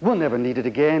 We'll never need it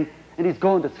again, and he's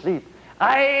going to sleep."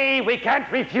 "Aye, we can't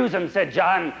refuse him," said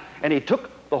John, and he took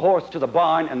the horse to the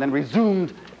barn and then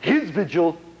resumed his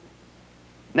vigil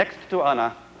next to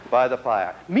Anna by the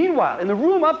fire. Meanwhile, in the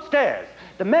room upstairs,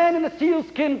 the man in the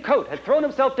sealskin coat had thrown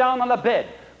himself down on the bed,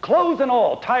 clothes and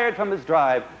all, tired from his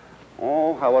drive.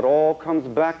 "Oh, how it all comes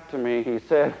back to me," he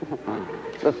said.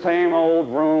 "The same old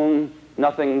room,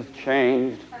 nothing's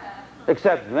changed,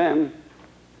 except them.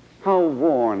 How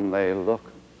worn they look."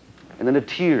 And then the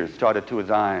tears started to his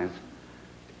eyes.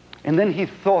 And then he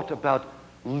thought about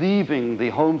leaving the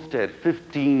homestead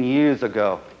 15 years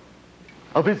ago,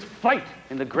 of his fight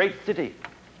in the great city,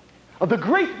 of the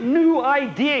great new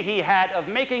idea he had of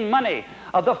making money,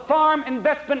 of the farm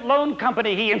investment loan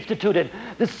company he instituted,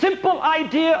 the simple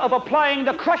idea of applying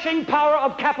the crushing power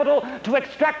of capital to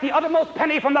extract the uttermost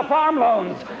penny from the farm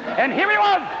loans. And here he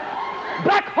was,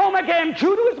 back home again,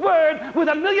 true to his word, with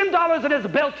 $1 million in his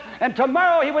belt, and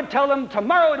tomorrow he would tell them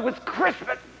tomorrow it was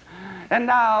Christmas. And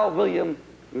now William,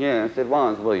 yes, it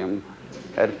was William,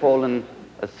 had fallen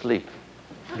asleep.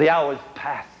 The hours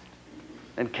passed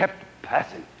and kept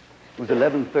passing. It was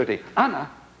 11:30. Anna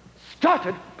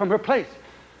started from her place.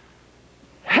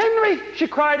 "Henry!" she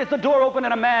cried as the door opened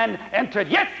and a man entered.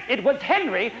 Yes, it was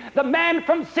Henry, the man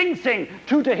from Sing Sing.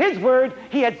 True to his word,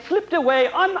 he had slipped away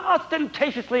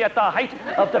unostentatiously at the height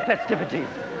of the festivities.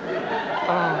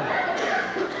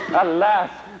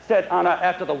 "Alas," said Anna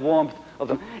after the warmth of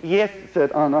them. "Yes,"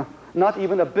 said Anna, "not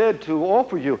even a bed to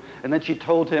offer you." And then she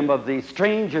told him of the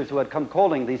strangers who had come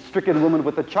calling, the stricken woman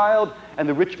with the child and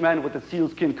the rich man with the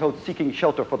sealskin coat seeking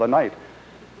shelter for the night.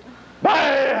 "By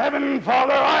heaven,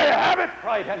 Father, I have it!"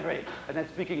 cried Henry. And then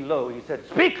speaking low, he said,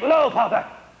 "Speak low, Father.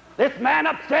 This man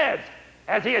upstairs,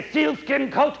 has he a sealskin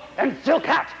coat and silk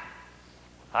hat?"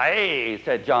 "Aye,"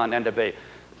 said John Enderby.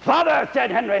 "Father,"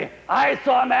 said Henry, "I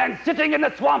saw a man sitting in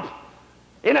the swamp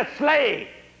in a sleigh,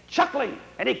 chuckling,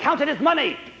 and he counted his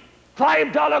money.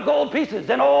 $5 gold pieces,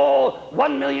 and all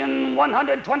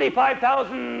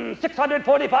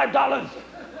 $1,125,645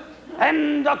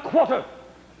 and a quarter."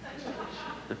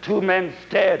 The two men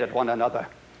stared at one another.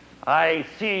 "I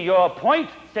see your point,"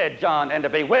 said John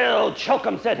Enderby. "Well, choke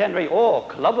 'em," said Henry. "Or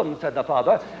club 'em," said the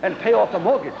father, "and pay off the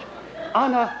mortgage."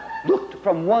 Anna looked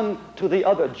from one to the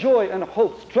other, joy and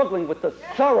hope struggling with the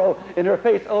sorrow in her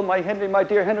face. "Oh, my Henry, my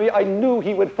dear Henry, I knew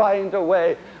he would find a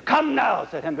way." "Come now,"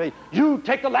 said Henry. "You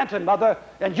take the lantern, mother,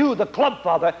 and you the club,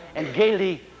 father." And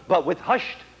gaily, but with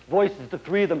hushed voices, the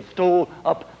three of them stole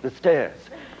up the stairs.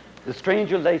 The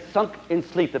stranger lay sunk in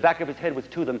sleep. The back of his head was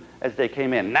to them as they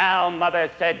came in. "Now, mother,"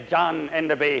 said John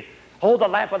Enderby, "hold the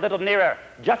lamp a little nearer,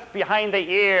 just behind the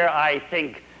ear, I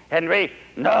think. Henry."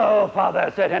 "No,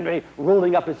 father," said Henry,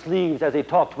 rolling up his sleeves as he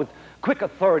talked with quick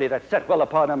authority that set well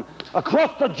upon him.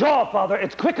 "Across the jaw, father.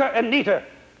 It's quicker and neater."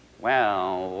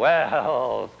 "Well,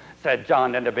 well," said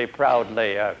John Enderby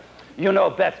proudly. "You know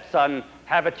best, son.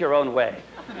 Have it your own way."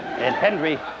 And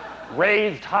Henry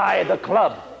raised high the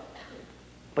club.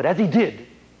 But as he did,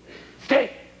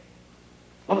 stay!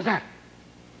 What was that?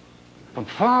 From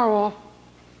far off,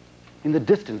 in the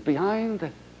distance, behind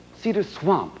the cedar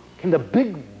swamp, came the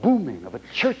big booming of a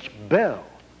church bell,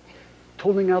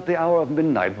 tolling out the hour of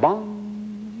midnight.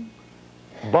 Bong,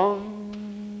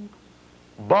 bong,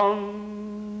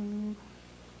 bong.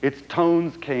 Its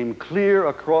tones came clear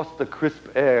across the crisp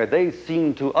air. They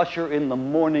seemed to usher in the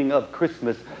morning of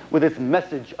Christmas with its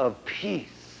message of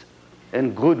peace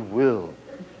and goodwill.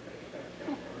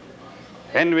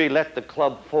 Henry let the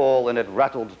club fall, and it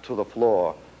rattled to the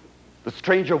floor. The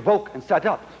stranger woke and sat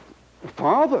up.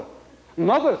 "Father,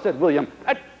 mother," said William.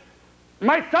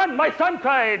 My son,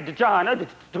 cried John.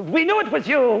 "We knew it was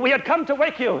you. We had come to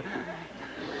wake you."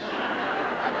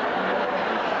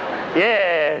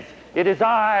 "Yes, it is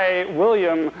I,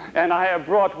 William, and I have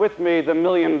brought with me the $1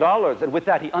 million. And with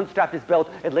that, he unstrapped his belt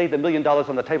and laid the $1 million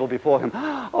on the table before him.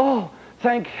 "Oh,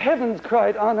 thank heavens,"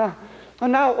 cried Anna.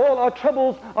 "And now all our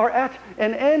troubles are at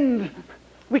an end.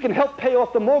 We can help pay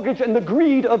off the mortgage, and the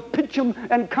greed of Pitcham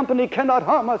and Company cannot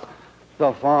harm us."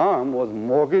 "The farm was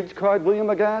mortgaged?" cried William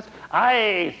aghast.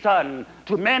 "Aye, son,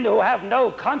 to men who have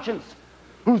no conscience,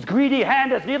 whose greedy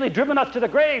hand has nearly driven us to the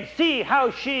grave. See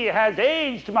how she has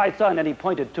aged, my son." And he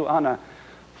pointed to Anna.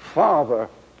 "Father,"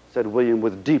 said William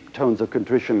with deep tones of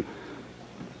contrition,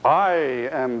 "I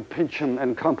am Pitcham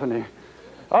and Company."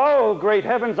 "Oh, great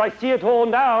heavens, I see it all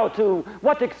now, to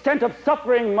what extent of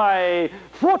suffering my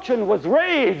fortune was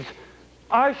raised.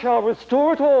 I shall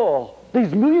restore it all,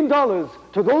 these $1 million,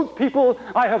 to those people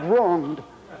I have wronged."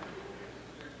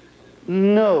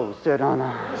 "No," said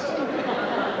Anna.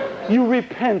 "You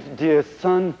repent, dear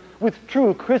son, with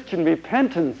true Christian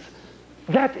repentance.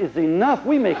 That is enough.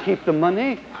 We may keep the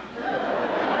money.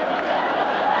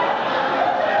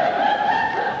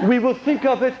 We will think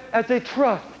of it as a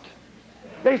trust,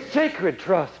 a sacred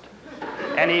trust."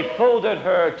 And he folded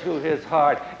her to his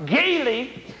heart.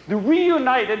 Gaily, the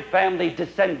reunited family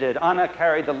descended. Anna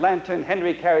carried the lantern,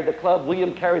 Henry carried the club,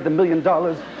 William carried the $1 million.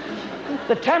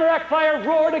 The tamarack fire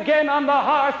roared again on the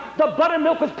hearth. The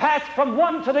buttermilk was passed from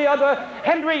one to the other.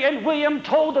 Henry and William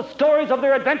told the stories of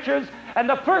their adventures, and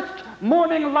the first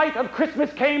morning light of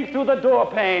Christmas came through the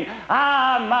doorpane.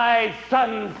 "Ah, my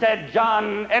son," said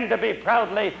John Enderby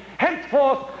proudly,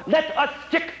 "henceforth let us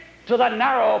stick to the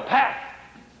narrow path.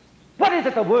 What is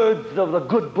it the words of the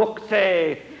good book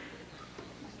say?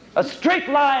 A straight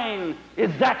line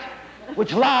is that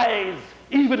which lies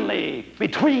evenly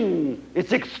between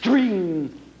its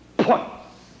extreme points."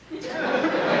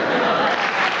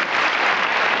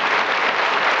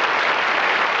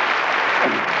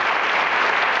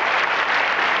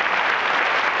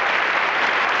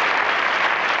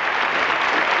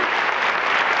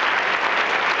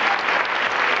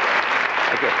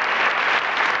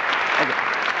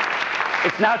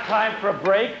 It's now time for a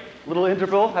break, little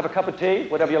interval, have a cup of tea,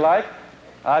 whatever you like.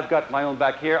 I've got my own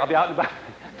back here. I'll be out in about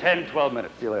 10, 12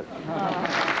 minutes. See you later.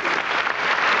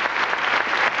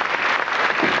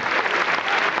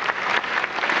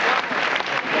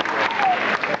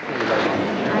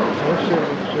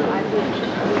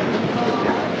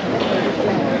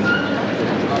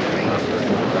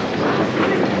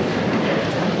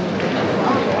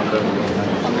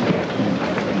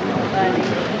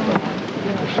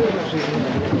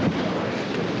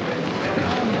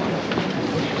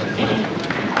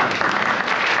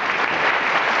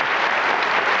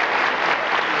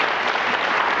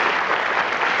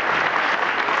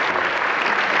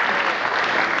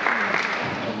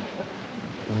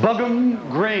 Bugham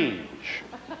Grange.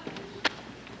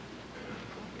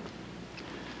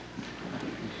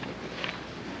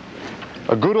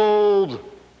 A good old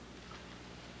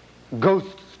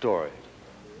ghost story.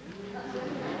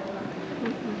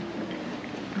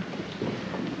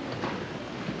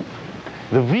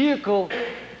 The vehicle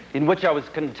in which I was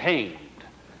contained,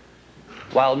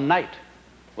 while night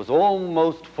was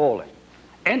almost falling,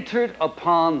 entered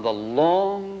upon the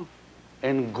long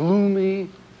and gloomy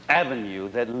avenue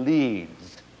that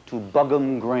leads to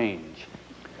Bugham Grange.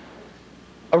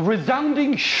 A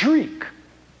resounding shriek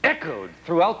echoed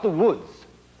throughout the woods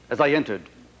as I entered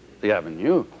the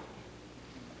avenue.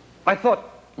 I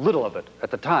thought little of it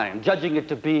at the time, judging it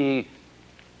to be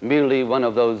merely one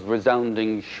of those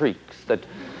resounding shrieks that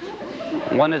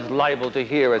one is liable to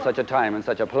hear at such a time in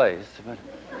such a place. But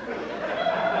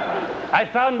I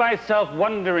found myself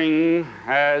wondering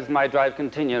as my drive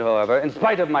continued, however, in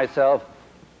spite of myself,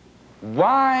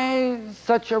 why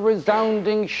such a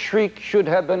resounding shriek should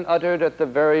have been uttered at the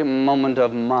very moment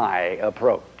of my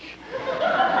approach.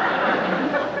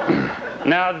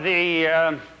 Now,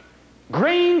 the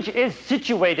Grange is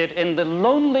situated in the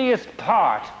loneliest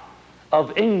part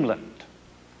of England,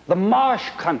 the marsh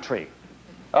country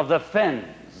of the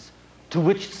fens, to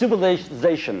which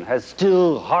civilization has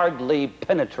still hardly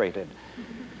penetrated,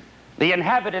 the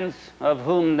inhabitants, of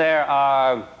whom there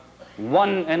are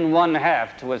 1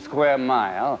 1/2 to a square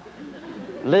mile,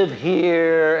 live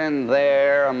here and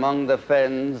there among the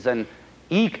fens and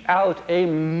eke out a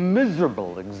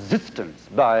miserable existence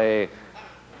by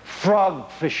frog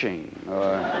fishing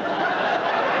or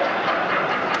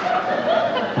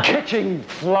catching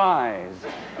flies.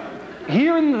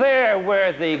 Here and there,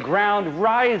 where the ground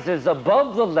rises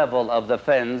above the level of the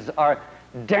fens, are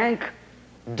dank,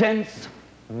 dense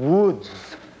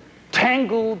woods,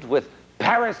 tangled with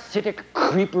parasitic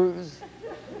creepers,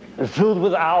 filled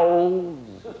with owls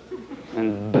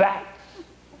and bats,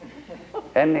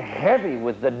 and heavy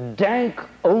with the dank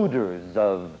odors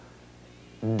of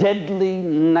deadly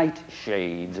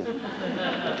nightshade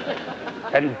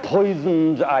and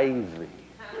poisoned ivy.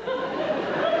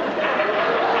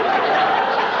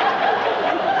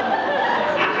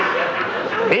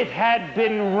 It had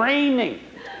been raining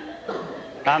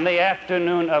on the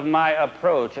afternoon of my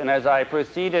approach, and as I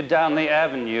proceeded down the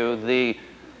avenue, the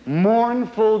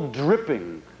mournful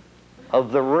dripping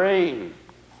of the rain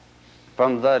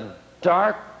from the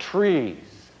dark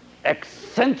trees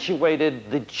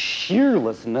accentuated the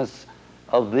cheerlessness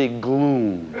of the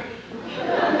gloom.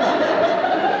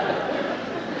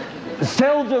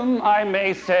 Seldom, I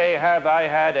may say, have I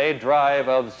had a drive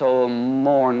of so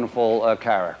mournful a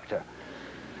character.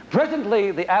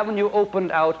 Presently, the avenue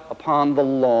opened out upon the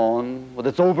lawn with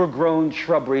its overgrown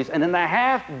shrubberies, and in the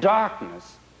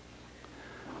half-darkness,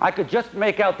 I could just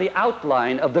make out the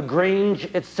outline of the Grange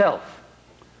itself,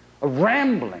 a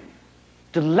rambling,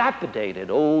 dilapidated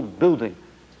old building.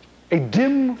 A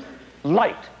dim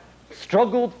light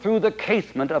struggled through the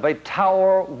casement of a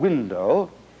tower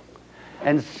window,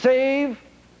 and save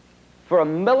for a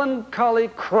melancholy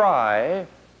cry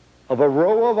of a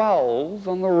row of owls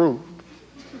on the roof,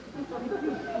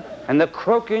 and the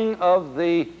croaking of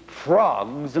the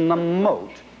frogs in the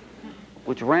moat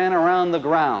which ran around the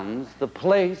grounds, the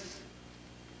place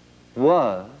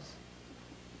was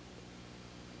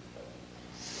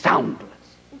soundless.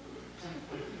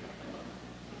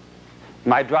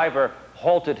 My driver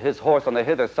halted his horse on the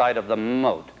hither side of the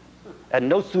moat, and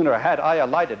no sooner had I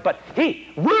alighted, but he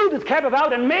wheeled his cab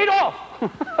about and made off,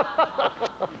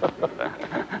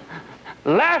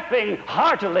 laughing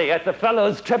heartily at the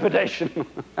fellow's trepidation.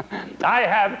 I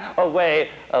have a way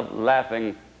of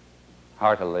laughing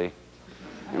heartily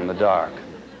in the dark.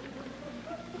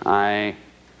 I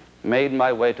made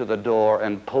my way to the door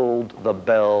and pulled the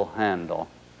bell handle.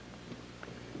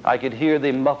 I could hear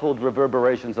the muffled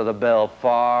reverberations of the bell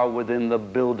far within the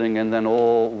building, and then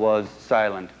all was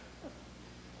silent.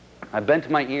 I bent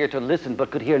my ear to listen,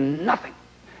 but could hear nothing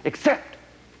except,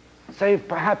 save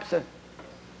perhaps a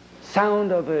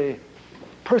sound of a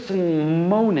person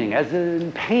moaning as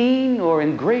in pain or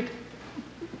in great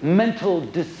mental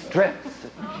distress.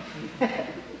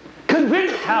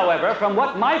 Convinced, however, from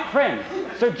what my friend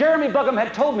Sir Jeremy Buggam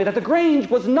had told me that the Grange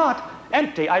was not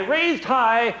empty, I raised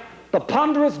high the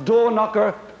ponderous door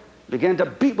knocker, began to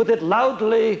beat with it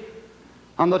loudly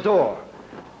on the door.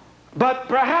 But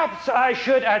perhaps I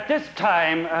should at this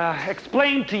time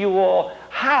explain to you all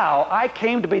how I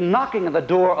came to be knocking at the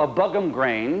door of Buggam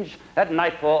Grange at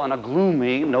nightfall on a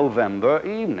gloomy November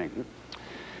evening.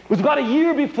 It was about a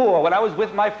year before, when I was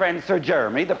with my friend Sir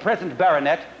Jeremy, the present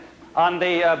baronet, on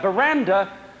the veranda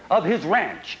of his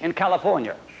ranch in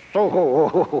California.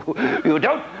 So, you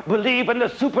don't believe in the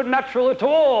supernatural at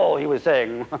all, he was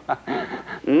saying.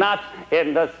 Not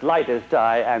in the slightest,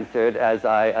 I answered as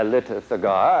I lit a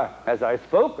cigar as I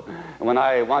spoke. When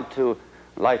I want to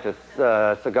light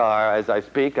a cigar as I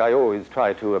speak, I always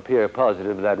try to appear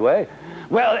positive that way.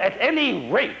 Well, at any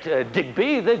rate,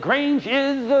 Digby, the Grange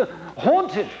is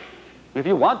haunted. If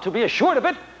you want to be assured of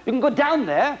it, you can go down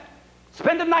there,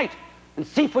 spend a night, and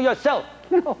see for yourself.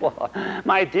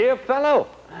 My dear fellow,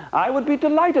 I would be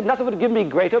delighted. Nothing would give me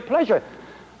greater pleasure.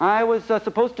 I was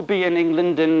supposed to be in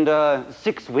England in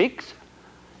 6 weeks.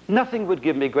 Nothing would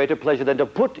give me greater pleasure than to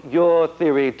put your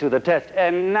theory to the test.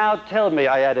 And now tell me,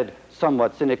 I added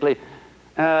somewhat cynically,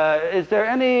 is there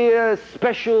any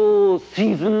special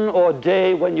season or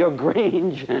day when your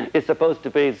Grange is supposed to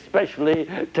be especially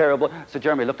terrible? Sir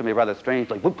Jeremy looked at me rather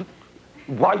strangely.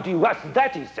 Why do you ask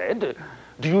that, he said.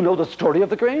 Do you know the story of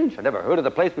the Grange? I never heard of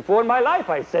the place before in my life,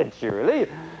 I said cheerily.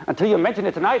 Until you mentioned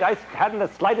it tonight, I hadn't the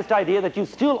slightest idea that you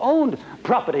still owned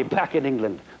property back in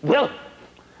England. Well,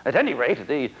 at any rate,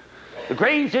 the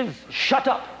Grange is shut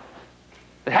up.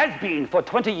 It has been for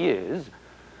 20 years,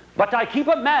 but I keep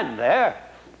a man there.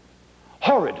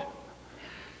 Horrid.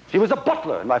 He was a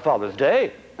butler in my father's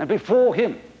day, and before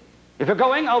him, If you're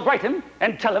going, I'll write him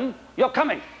and tell him you're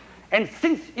coming. And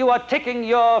since you are taking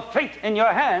your fate in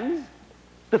your hands,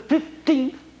 the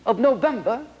 15th of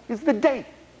November is the date.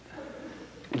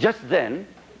 Just then,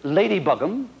 Lady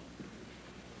Buggam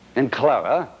and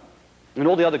Clara and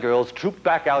all the other girls trooped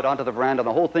back out onto the veranda, and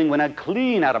the whole thing went out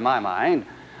clean out of my mind.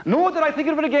 Nor did I think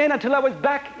of it again until I was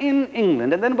back in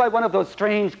England, and then by one of those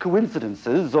strange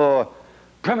coincidences or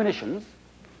premonitions,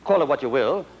 call it what you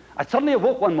will, I suddenly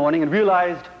awoke one morning and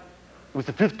realized it was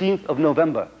the 15th of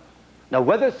November. Now,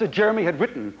 whether Sir Jeremy had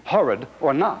written horrid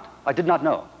or not, I did not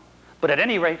know. But at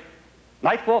any rate,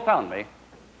 nightfall found me,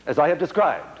 as I have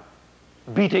described,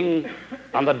 beating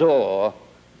on the door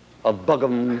of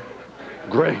Buggam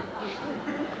Grange.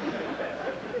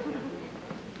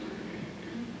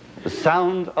 The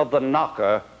sound of the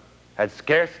knocker had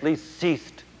scarcely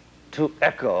ceased to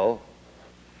echo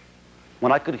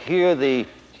when I could hear the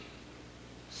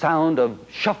sound of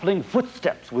shuffling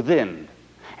footsteps within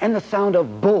and the sound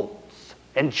of bolts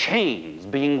and chains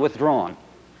being withdrawn.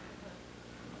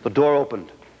 The door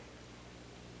opened,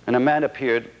 and a man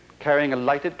appeared carrying a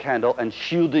lighted candle and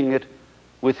shielding it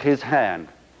with his hand.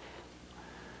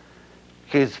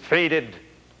 His faded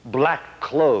black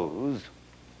clothes,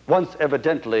 once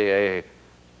evidently a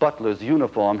butler's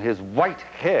uniform, his white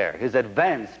hair, his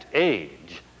advanced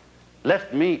age,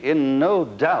 left me in no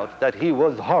doubt that he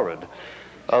was horrid,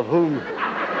 of whom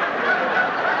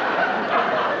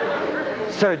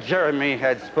Sir Jeremy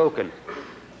had spoken.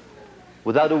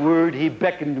 Without a word, he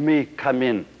beckoned me come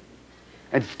in.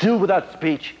 And still without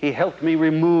speech, he helped me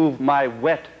remove my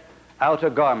wet outer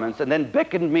garments and then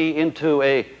beckoned me into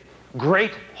a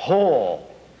great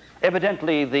hall,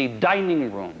 evidently the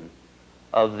dining room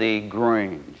of the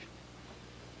Grange.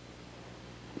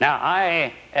 Now,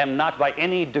 I am not by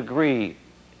any degree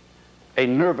a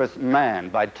nervous man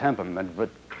by temperament, but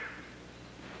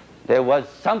there was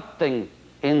something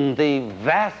in the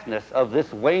vastness of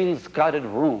this wainscoted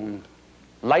room,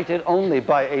 lighted only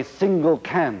by a single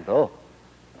candle,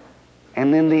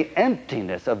 and in the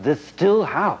emptiness of this still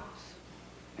house,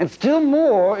 and still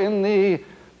more in the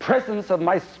presence of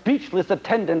my speechless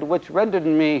attendant, which rendered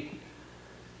me,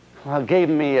 well, gave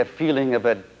me a feeling of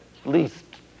at least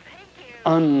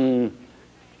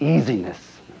uneasiness.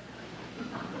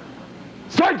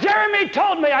 Sir Jeremy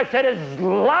told me, I said as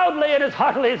loudly and as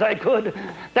heartily as I could,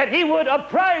 that he would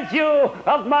apprise you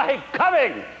of my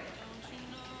coming.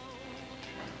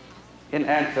 In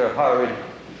answer, Howard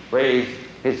raised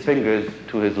his fingers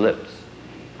to his lips.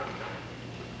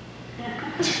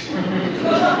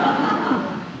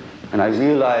 And I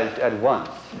realized at once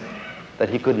that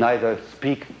he could neither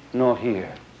speak nor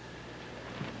hear.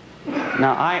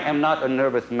 Now, I am not a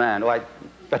nervous man. Oh, I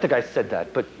think I said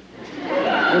that, but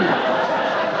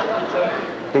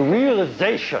the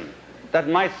realization that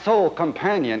my sole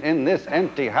companion in this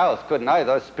empty house could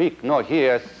neither speak nor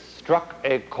hear struck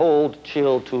a cold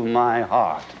chill to my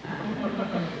heart.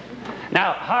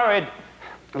 Now, Howard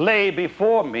lay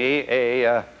before me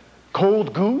a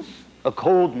cold goose, a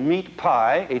cold meat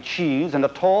pie, a cheese, and a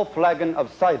tall flagon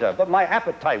of cider, but my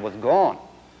appetite was gone.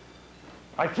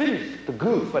 I finished the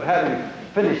goose, but having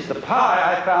finished the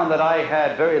pie, I found that I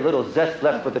had very little zest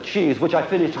left for the cheese, which I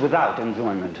finished without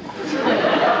enjoyment.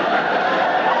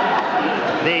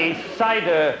 The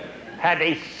cider had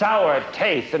a sour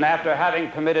taste, and after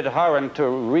having permitted Haran to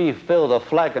refill the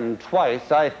flagon twice,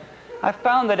 I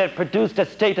found that it produced a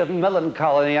state of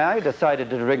melancholy, and I decided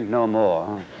to drink no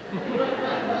more.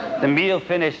 The meal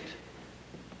finished,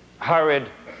 Haran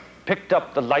picked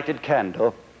up the lighted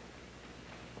candle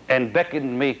and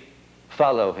beckoned me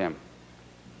follow him.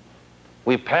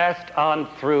 We passed on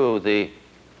through the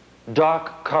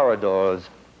dark corridors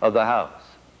of the house.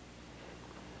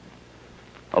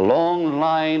 A long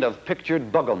line of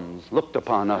pictured Buggams looked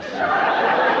upon us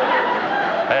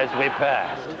as we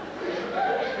passed.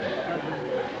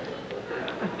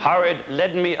 Howard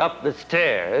led me up the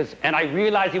stairs, and I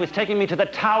realized he was taking me to the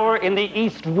tower in the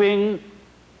east wing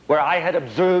where I had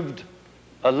observed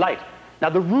a light. Now,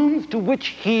 the rooms to which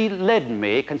he led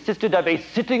me consisted of a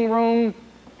sitting room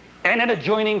and an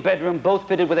adjoining bedroom, both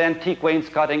fitted with antique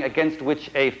wainscoting against which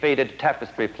a faded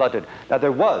tapestry fluttered. Now,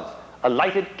 there was a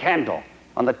lighted candle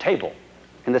on the table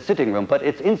in the sitting room, but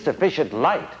its insufficient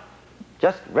light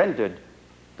just rendered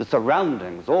the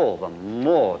surroundings all the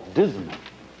more dismal.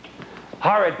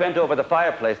 Howard bent over the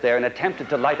fireplace there and attempted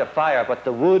to light a fire, but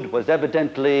the wood was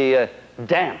evidently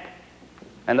damp,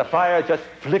 and the fire just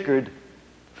flickered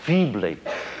feebly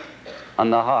on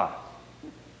the hearth.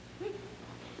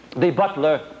 The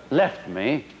butler left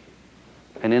me,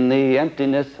 and in the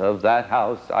emptiness of that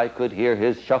house, I could hear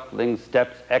his shuffling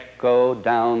steps echo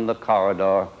down the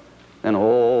corridor and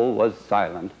all was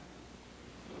silent.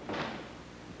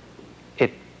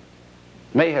 It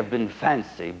may have been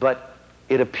fancy, but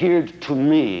it appeared to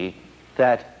me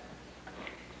that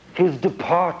his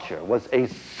departure was a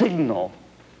signal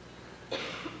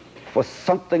for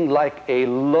something like a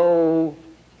low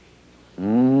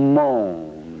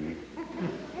moan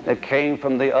that came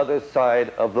from the other side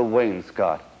of the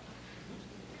wainscot.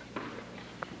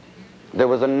 There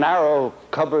was a narrow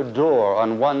cupboard door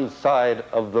on one side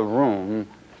of the room,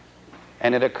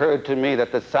 and it occurred to me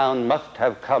that the sound must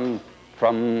have come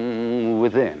from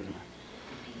within.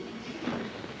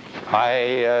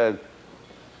 I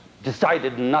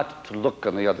decided not to look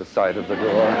on the other side of the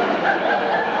door.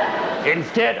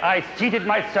 Instead, I seated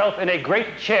myself in a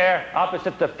great chair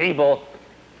opposite the feeble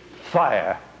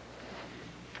fire.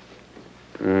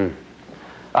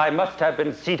 I must have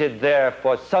been seated there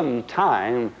for some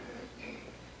time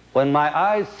when my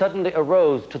eyes suddenly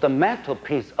arose to the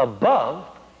mantelpiece above,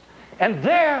 and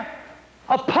there,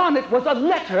 upon it, was a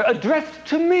letter addressed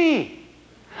to me.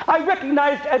 I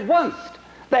recognized at once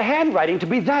the handwriting to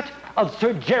be that of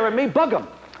Sir Jeremy Buggam.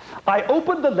 I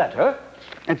opened the letter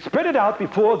and spread it out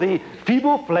before the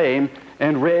feeble flame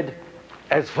and read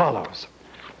as follows.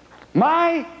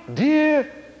 My dear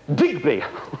Digby,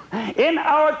 in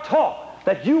our talk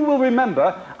that you will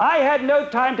remember, I had no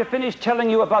time to finish telling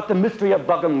you about the mystery of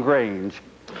Buggam Grange.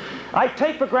 I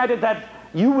take for granted that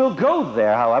you will go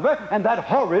there, however, and that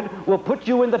Horrid will put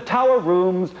you in the tower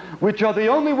rooms, which are the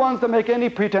only ones that make any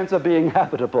pretense of being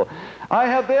habitable. I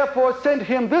have therefore sent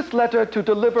him this letter to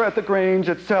deliver at the Grange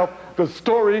itself. The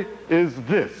story is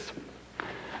this.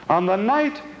 On the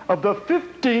night of the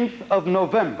 15th of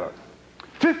November,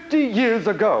 50 years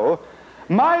ago,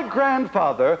 my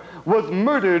grandfather was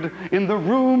murdered in the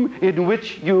room in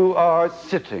which you are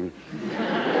sitting.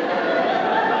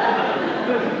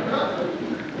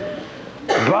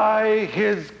 By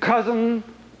his cousin,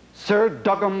 Sir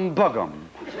Duggam Buggam.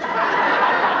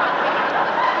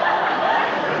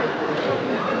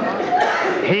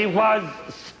 He was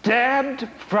stabbed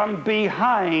from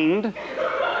behind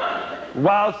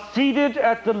while seated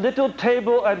at the little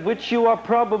table at which you are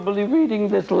probably reading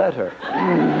this letter.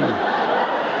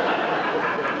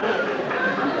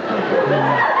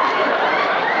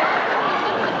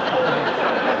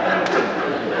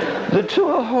 The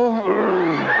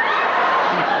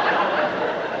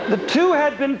two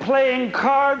had been playing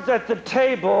cards at the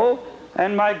table,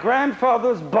 and my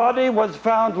grandfather's body was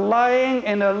found lying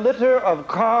in a litter of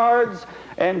cards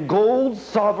and gold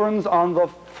sovereigns on the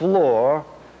floor.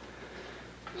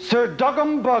 Sir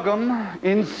Duggam Buggam,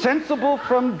 insensible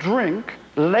from drink,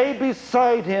 lay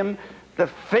beside him, the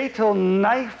fatal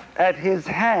knife at his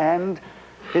hand,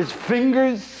 his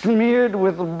fingers smeared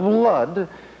with blood.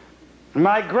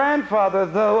 My grandfather,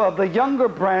 though of the younger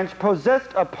branch, possessed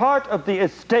a part of the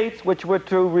estates which were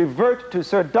to revert to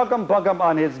Sir Duggam Buggam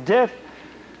on his death.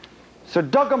 Sir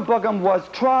Duggam Buggam was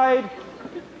tried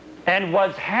and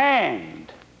was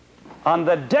hanged. On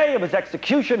the day of his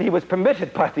execution, he was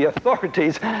permitted by the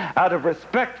authorities, out of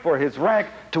respect for his rank,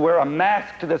 to wear a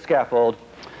mask to the scaffold.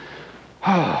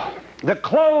 The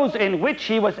clothes in which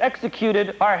he was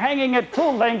executed are hanging at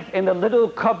full length in the little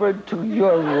cupboard to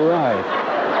your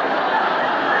right.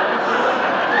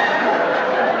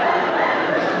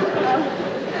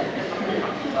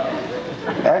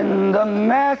 And the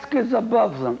mask is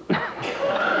above them.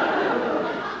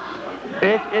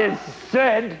 It is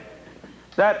said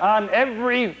that on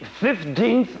every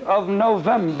 15th of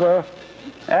November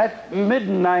at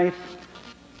midnight,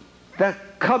 the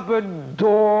cupboard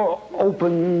door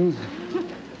opens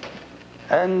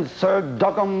and Sir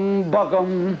Duggam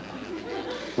Buggam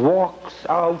walks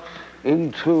out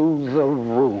into the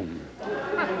room.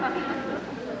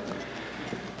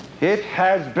 It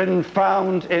has been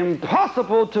found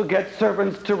impossible to get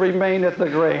servants to remain at the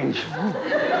Grange.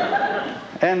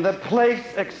 And the place,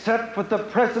 except for the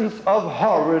presence of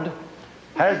Horrid,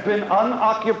 has been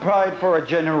unoccupied for a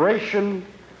generation.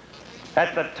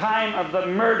 At the time of the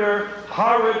murder,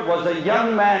 Horrid was a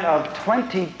young man of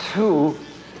 22,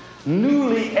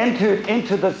 newly entered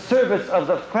into the service of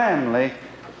the family.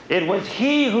 It was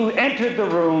he who entered the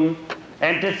room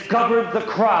and discovered the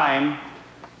crime.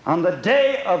 On the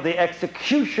day of the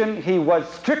execution, he was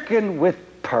stricken with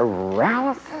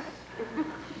paralysis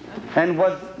and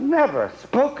was never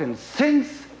spoken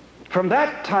since. From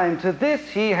that time to this,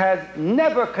 he has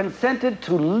never consented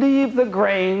to leave the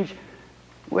Grange,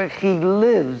 where he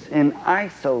lives in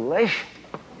isolation.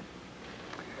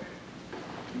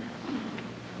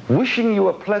 Wishing you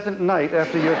a pleasant night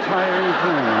after your tiring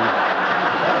journey,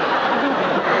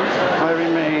 I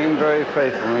remain very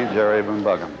faithfully Jerry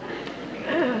Buggam.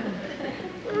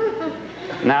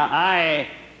 Now, I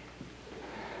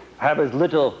have as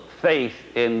little faith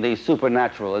in the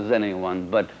supernatural as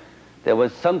anyone, but there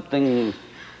was something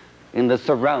in the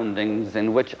surroundings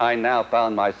in which I now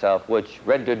found myself which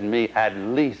rendered me at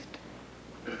least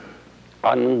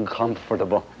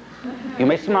uncomfortable. You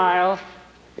may smile,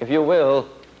 if you will,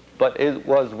 but it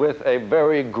was with a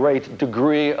very great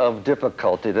degree of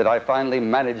difficulty that I finally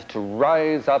managed to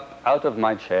rise up out of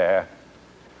my chair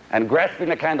and,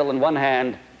 grasping a candle in one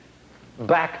hand,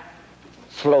 back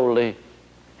slowly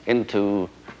into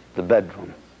the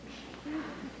bedroom.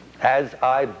 As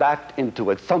I backed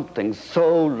into it, something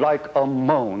so like a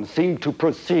moan seemed to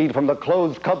proceed from the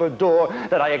closed cupboard door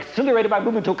that I accelerated my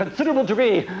movement to a considerable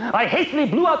degree. I hastily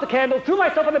blew out the candle, threw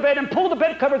myself on the bed, and pulled the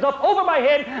bed covers up over my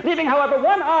head, leaving, however,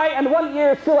 one eye and one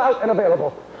ear still out and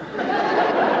available.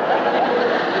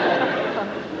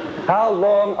 How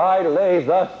long I lay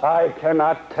thus, I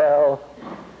cannot tell.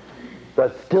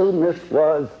 The stillness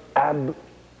was absolute.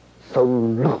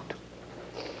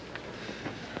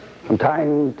 From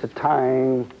time to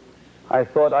time, I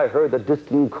thought I heard the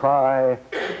distant cry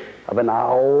of an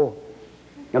owl.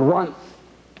 And once,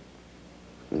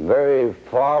 very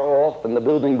far off in the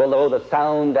building below, the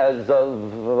sound as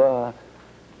of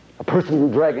a person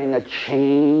dragging a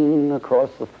chain across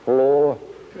the floor.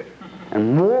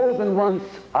 And more than once,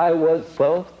 I was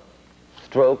 12th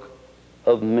stroke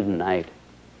of midnight.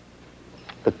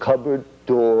 The cupboard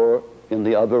door in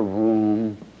the other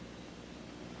room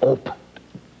opened.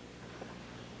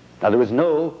 Now, there was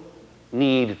no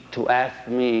need to ask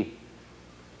me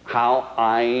how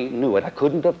I knew it. I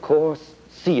couldn't, of course,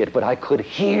 see it, but I could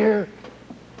hear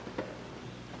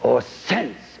or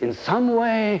sense in some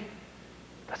way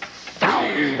the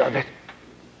sound of it.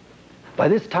 By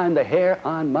this time, the hair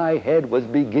on my head was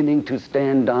beginning to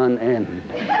stand on end.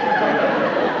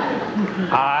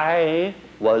 I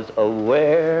was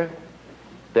aware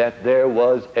that there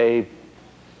was a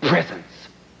presence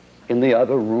in the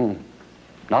other room.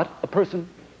 Not a person,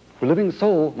 a living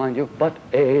soul, mind you, but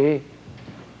a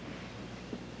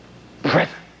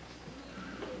presence.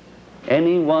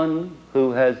 Anyone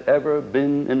who has ever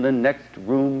been in the next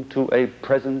room to a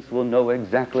presence will know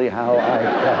exactly how I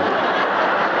felt.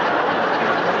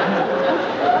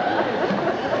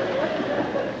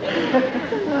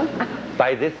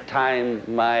 By this time,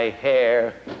 my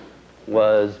hair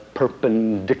was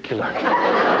perpendicular.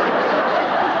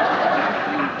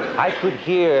 I could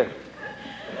hear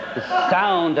the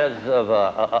sound as of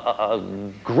a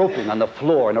groping on the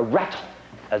floor and a rattle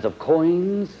as of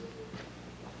coins.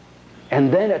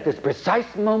 And then at this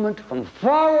precise moment, from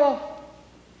far off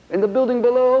in the building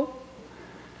below,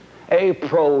 a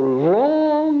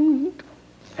prolonged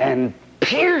and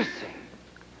piercing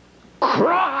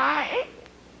cry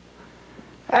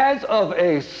as of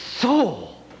a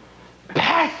soul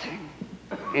passing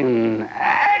in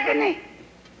agony.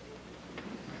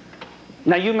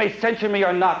 Now, you may censure me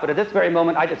or not, but at this very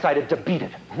moment, I decided to beat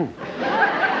it.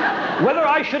 Whether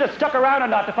I should have stuck around or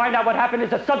not to find out what happened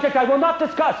is a subject I will not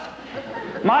discuss.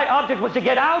 My object was to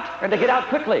get out, and to get out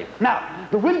quickly. Now,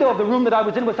 the window of the room that I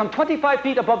was in was some 25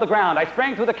 feet above the ground. I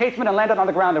sprang through the casement and landed on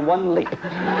the ground in one leap.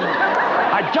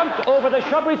 I jumped over the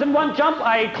shrubberies in one jump,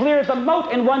 I cleared the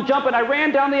moat in one jump, and I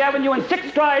ran down the avenue in 6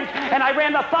 strides, and I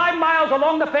ran the 5 miles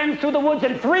along the fence through the woods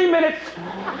in 3 minutes.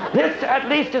 This, at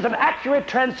least, is an accurate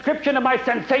transcription of my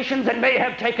sensations. It may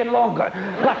have taken longer,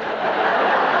 but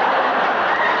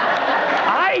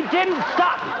I didn't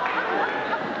stop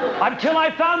until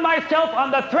I found myself on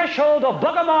the threshold of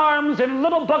Buggam Arms in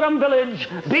Little Buggam Village,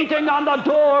 beating on the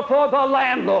door for the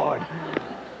landlord.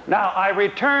 Now, I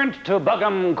returned to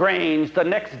Buggam Grange the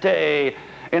next day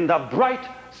in the bright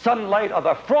sunlight of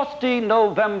a frosty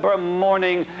November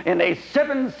morning in a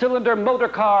 7-cylinder motor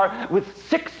car with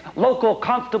 6 local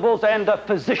constables and a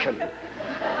physician.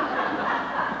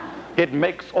 It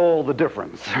makes all the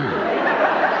difference.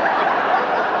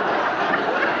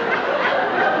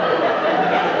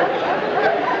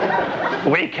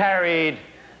 We carried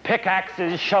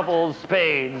pickaxes, shovels,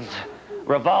 spades,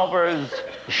 revolvers,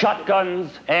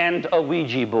 shotguns, and a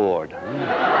Ouija board.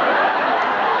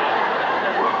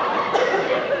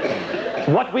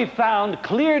 What we found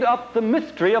cleared up the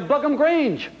mystery of Buggam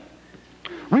Grange.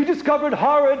 We discovered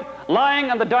Horrid lying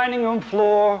on the dining room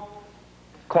floor,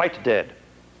 quite dead.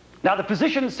 Now, the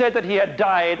physician said that he had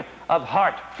died of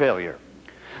heart failure.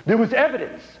 There was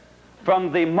evidence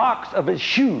from the marks of his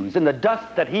shoes in the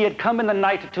dust that he had come in the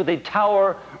night to the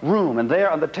tower room, and there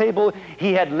on the table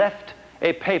he had left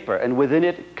a paper, and within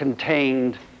it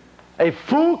contained a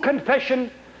full confession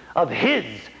of his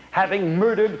having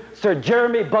murdered Sir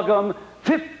Jeremy Buggam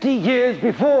 50 years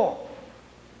before.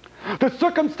 The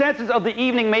circumstances of the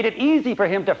evening made it easy for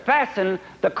him to fasten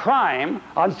the crime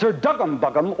on Sir Duggam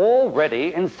Buggam,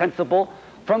 already insensible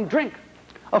from drink.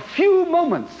 A few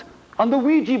moments on the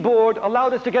Ouija board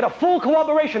allowed us to get a full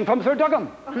corroboration from Sir Duggam.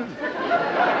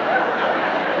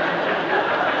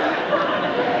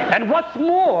 And what's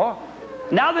more,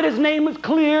 now that his name was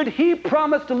cleared, he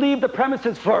promised to leave the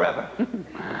premises forever.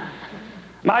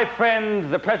 My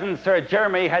friend, the present Sir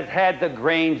Jeremy, has had the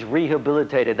Grange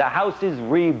rehabilitated. The house is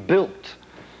rebuilt.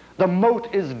 The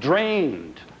moat is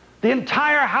drained. The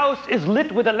entire house is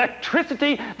lit with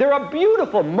electricity. There are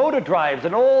beautiful motor drives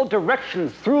in all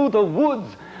directions through the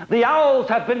woods. The owls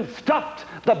have been stuffed,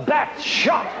 the bats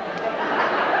shot.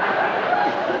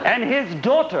 And his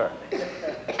daughter,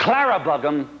 Clara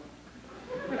Buggam,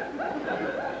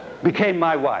 became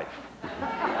my wife.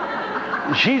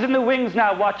 She's in the wings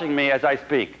now watching me as I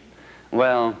speak.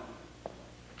 Well,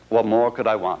 what more could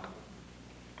I want?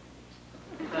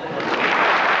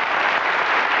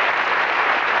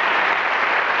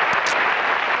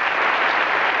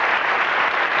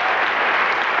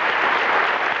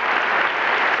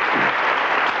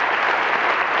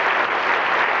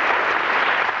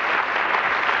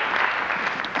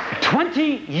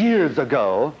 Years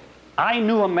ago, I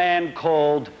knew a man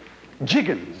called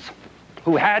Jiggins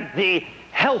who had the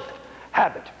health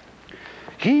habit.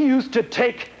 He used to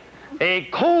take a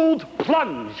cold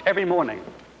plunge every morning.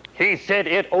 He said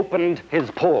it opened his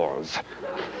pores.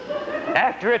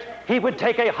 After it, he would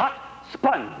take a hot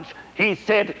sponge. He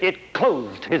said it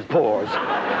closed his pores.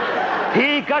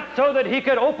 He got so that he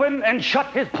could open and shut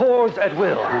his pores at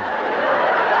will.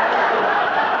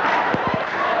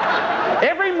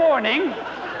 Every morning,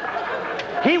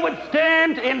 he would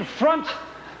stand in front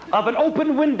of an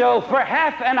open window for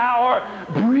half an hour,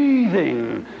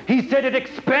 breathing. He said it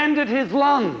expanded his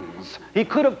lungs. He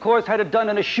could, of course, had it done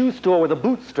in a shoe store with a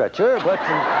boot stretcher, but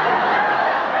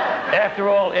after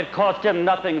all, it cost him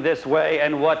nothing this way,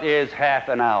 and what is half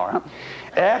an hour?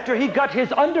 After he got his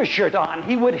undershirt on,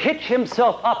 he would hitch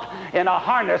himself up in a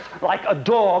harness like a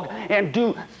dog and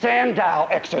do Sandow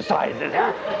exercises.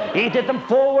 He did them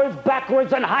forwards,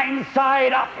 backwards, and hind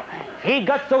side up. He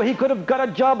got so he could have got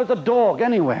a job as a dog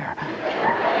anywhere.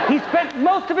 He spent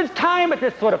most of his time at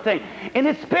this sort of thing. In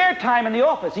his spare time in the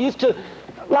office, he used to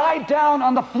lie down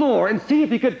on the floor and see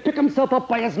if he could pick himself up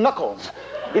by his knuckles.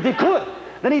 If he could,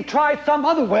 then he'd try some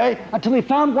other way until he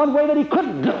found one way that he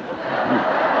couldn't do it.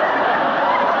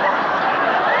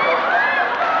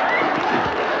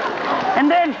 And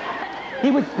then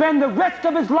he would spend the rest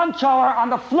of his lunch hour on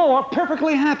the floor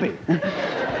perfectly happy.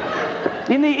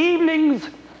 In the evenings,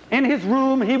 in his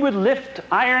room, he would lift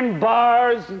iron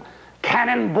bars,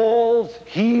 cannonballs,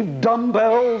 heave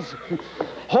dumbbells,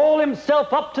 haul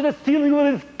himself up to the ceiling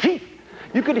with his teeth.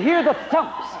 You could hear the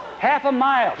thumps half a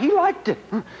mile. He liked it.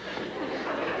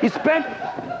 He spent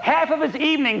half of his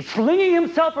evening slinging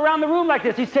himself around the room like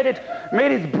this. He said it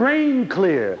made his brain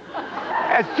clear.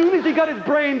 As soon as he got his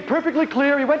brain perfectly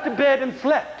clear, he went to bed and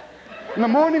slept. In the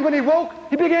morning when he woke,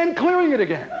 he began clearing it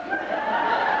again.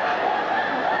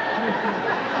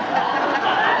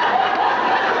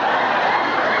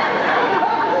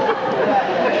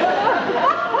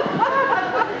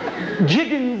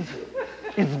 Jiggins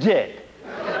is dead.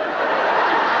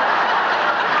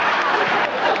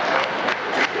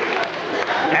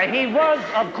 Now, he was,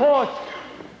 of course,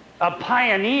 a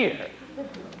pioneer,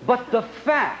 but the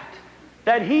fact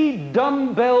that he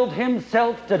dumbbelled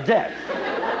himself to death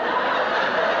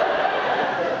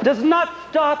does not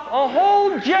stop a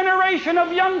whole generation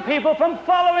of young people from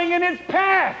following in his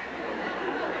path.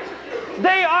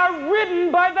 They are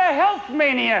ridden by the health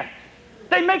mania.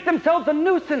 They make themselves a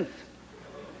nuisance.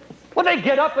 Well, they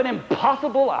get up in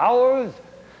impossible hours.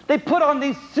 They put on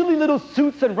these silly little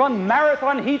suits and run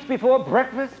marathon heats before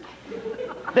breakfast.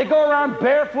 They go around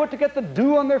barefoot to get the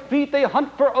dew on their feet. They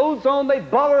hunt for ozone. They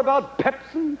bother about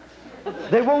pepsin.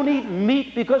 They won't eat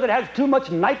meat because it has too much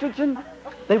nitrogen.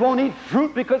 They won't eat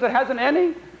fruit because it hasn't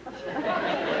any.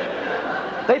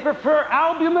 They prefer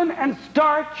albumin and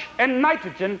starch and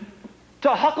nitrogen to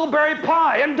huckleberry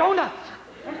pie and donuts.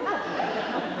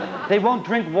 They won't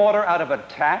drink water out of a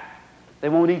tap. They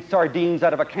won't eat sardines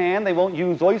out of a can. They won't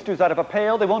use oysters out of a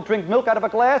pail. They won't drink milk out of a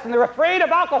glass. And they're afraid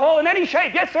of alcohol in any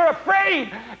shape. Yes, they're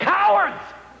afraid. Cowards!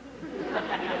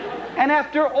 And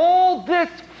after all this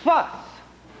fuss,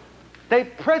 they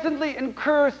presently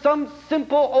incur some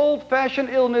simple old-fashioned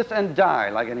illness and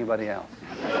die like anybody else.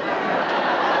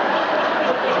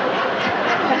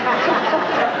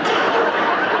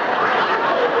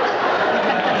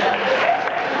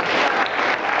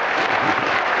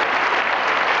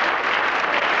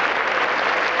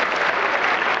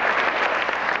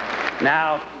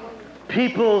 Now,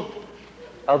 People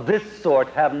of this sort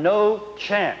have no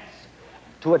chance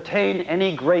to attain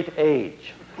any great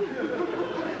age.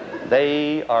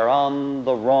 They are on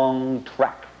the wrong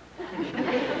track.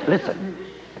 Listen,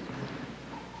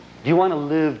 do you want to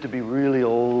live to be really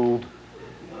old?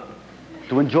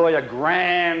 To enjoy a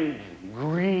grand,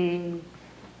 green,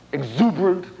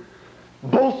 exuberant,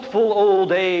 boastful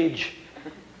old age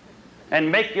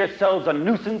and make yourselves a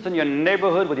nuisance in your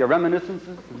neighborhood with your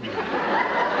reminiscences?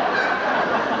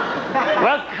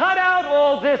 Well, cut out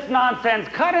all this nonsense.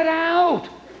 Cut it out.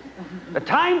 The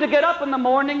time to get up in the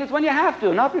morning is when you have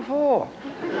to, not before.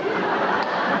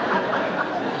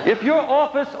 If your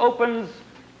office opens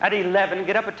at 11,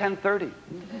 get up at 10:30.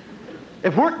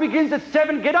 If work begins at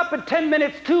 7, get up at 10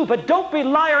 minutes too, but don't be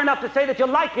liar enough to say that you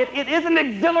like it. It isn't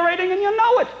exhilarating and you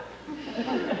know it.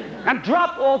 And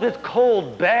drop all this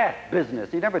cold bath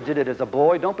business. You never did it as a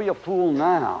boy. Don't be a fool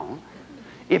now.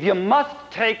 If you must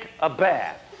take a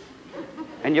bath,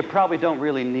 and you probably don't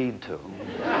really need to,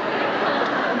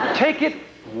 take it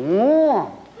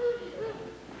warm.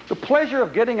 The pleasure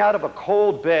of getting out of a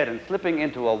cold bed and slipping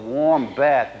into a warm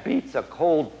bath beats a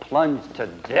cold plunge to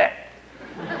death.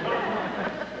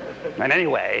 And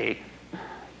anyway,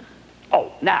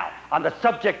 oh, now, on the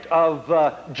subject of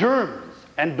germs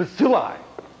and bacilli,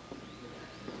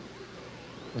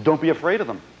 don't be afraid of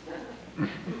them.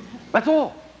 That's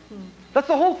all. That's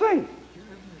the whole thing.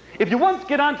 If you once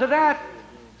get onto that,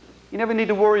 you never need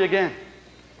to worry again.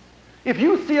 If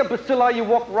you see a bacilli, you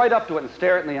walk right up to it and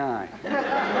stare it in the eye.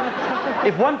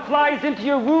 If one flies into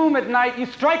your room at night, you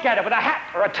strike at it with a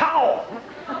hat or a towel.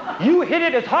 You hit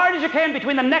it as hard as you can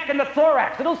between the neck and the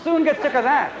thorax. It'll soon get sick of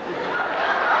that.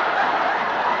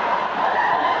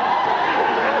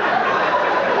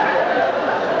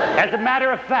 As a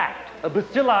matter of fact, a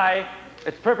bacilli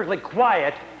is perfectly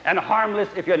quiet and harmless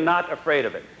if you're not afraid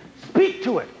of it. Speak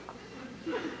to it.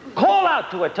 Call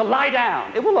out to it to lie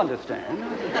down. It will understand.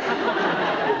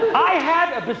 I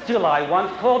had a bacilli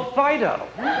once called Fido.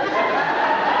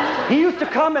 He used to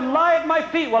come and lie at my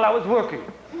feet while I was working.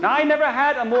 Now, I never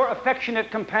had a more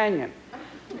affectionate companion.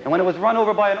 And when it was run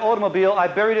over by an automobile, I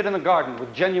buried it in the garden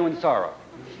with genuine sorrow.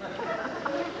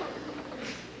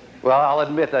 Well, I'll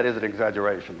admit that is an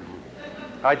exaggeration.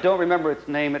 I don't remember its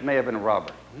name. It may have been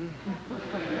Robert.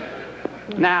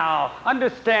 Now,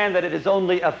 understand that it is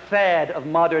only a fad of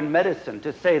modern medicine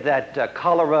to say that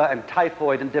cholera and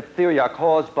typhoid and diphtheria are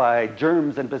caused by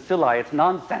germs and bacilli. It's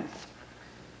nonsense.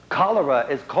 Cholera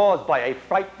is caused by a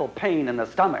frightful pain in the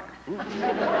stomach.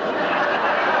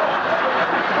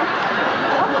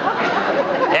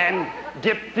 And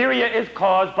diphtheria is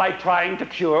caused by trying to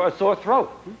cure a sore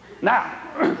throat. Now,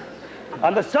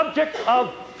 on the subject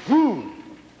of food,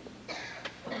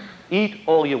 eat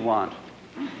all you want.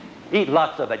 Eat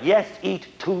lots of it. Yes, eat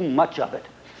too much of it.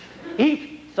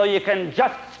 Eat so you can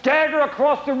just stagger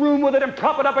across the room with it and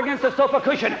prop it up against the sofa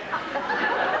cushion.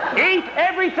 Eat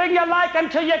everything you like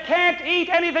until you can't eat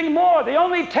anything more. The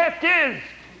only test is,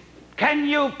 can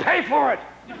you pay for it?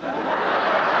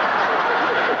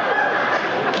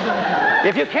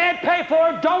 If you can't pay for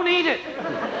it, don't eat it.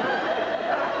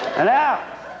 And now,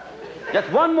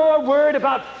 just one more word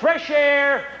about fresh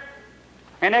air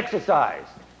and exercise.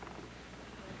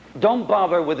 Don't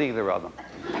bother with either of them.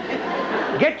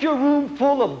 Get your room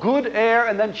full of good air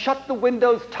and then shut the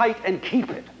windows tight and keep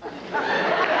it.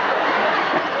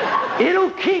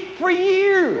 It'll keep for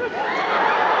years.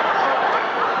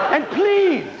 And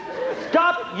please,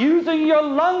 stop using your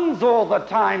lungs all the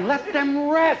time. Let them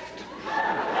rest.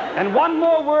 And one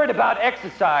more word about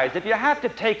exercise. If you have to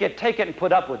take it and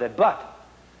put up with it. But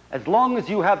as long as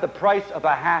you have the price of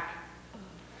a hack,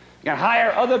 you can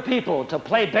hire other people to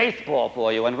play baseball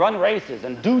for you and run races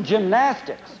and do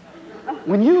gymnastics.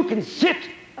 When you can sit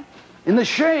in the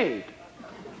shade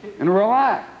and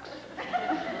relax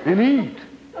and eat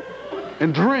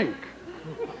and drink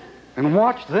and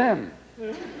watch them.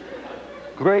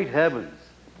 Great heavens.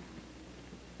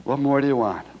 What more do you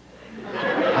want?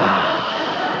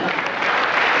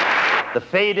 The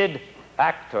faded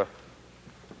actor.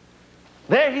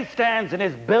 There he stands in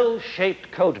his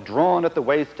bell-shaped coat, drawn at the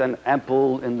waist and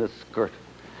ample in the skirt.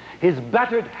 His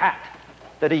battered hat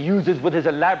that he uses with his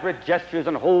elaborate gestures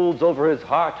and holds over his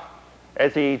heart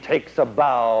as he takes a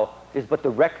bow is but the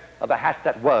wreck of a hat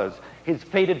that was. His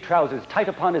faded trousers tight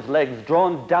upon his legs,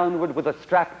 drawn downward with a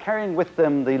strap, carrying with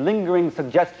them the lingering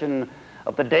suggestion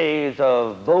of the days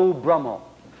of Beau Brummel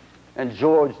and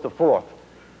George IV.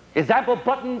 His ample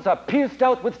buttons are pierced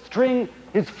out with string.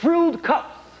 His frilled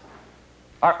cuffs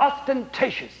are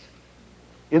ostentatious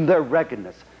in their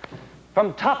raggedness.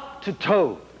 From top to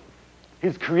toe,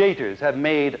 his creators have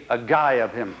made a guy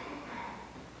of him.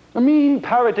 a mean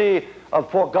parody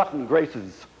of forgotten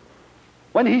graces.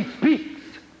 When he speaks,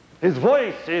 his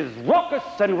voice is raucous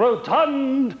and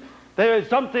rotund. There is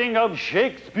something of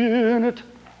Shakespeare in it,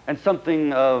 and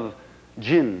something of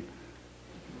gin.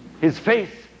 His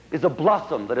face is a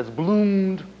blossom that has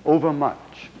bloomed over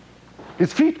much.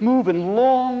 His feet move in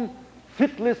long,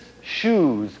 fitless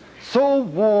shoes, so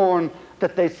worn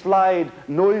that they slide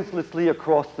noiselessly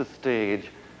across the stage.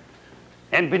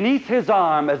 And beneath his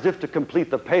arm, as if to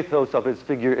complete the pathos of his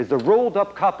figure, is a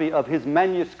rolled-up copy of his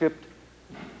manuscript,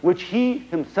 which he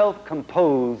himself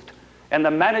composed, and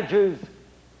the managers,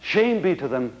 shame be to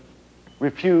them,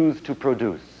 refused to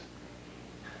produce.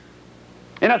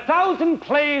 In 1,000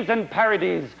 plays and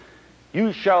parodies,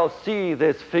 you shall see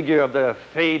this figure of the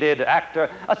faded actor,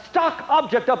 a stock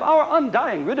object of our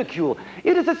undying ridicule.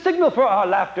 It is a signal for our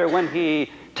laughter when he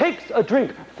takes a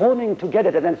drink, phoning to get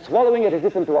it, and then swallowing it as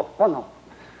if into a funnel.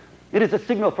 It is a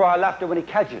signal for our laughter when he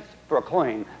cadges for a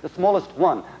coin, the smallest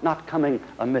one, not coming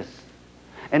amiss.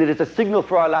 And it is a signal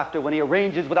for our laughter when he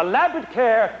arranges with elaborate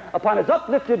care upon his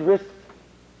uplifted wrist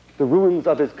the ruins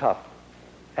of his cup.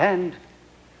 And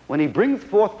when he brings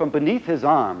forth from beneath his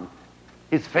arm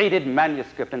his faded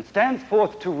manuscript and stands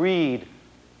forth to read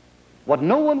what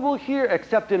no one will hear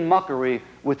except in mockery,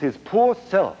 with his poor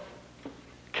self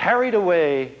carried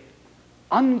away,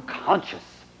 unconscious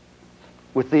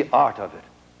with the art of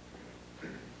it.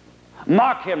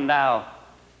 Mark him now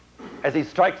as he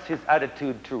strikes his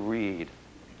attitude to read.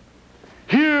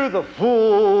 Hear the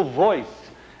full voice,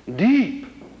 deep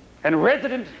and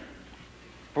resonant,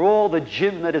 for all the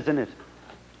gin that is in it.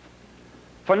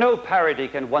 For no parody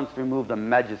can once remove the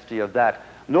majesty of that,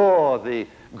 nor the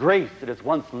grace that has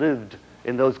once lived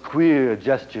in those queer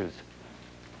gestures.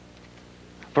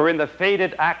 For in the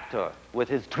faded actor, with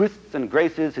his twists and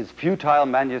graces, his futile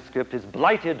manuscript, his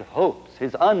blighted hopes,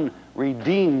 his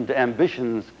unredeemed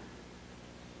ambitions,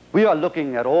 we are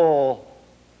looking at all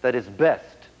that is best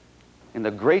in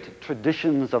the great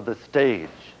traditions of the stage.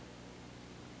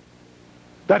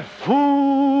 That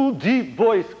full, deep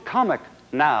voice comic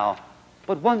now,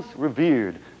 but once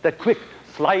revered, that quick,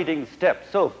 sliding step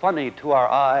so funny to our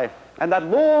eye, and that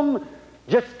long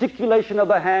gesticulation of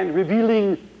the hand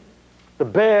revealing the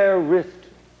bare wrist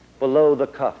below the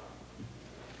cuff.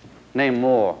 Name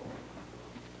more.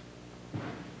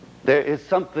 There is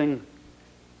something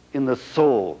in the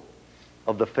soul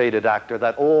of the faded actor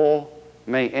that all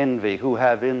may envy who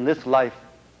have in this life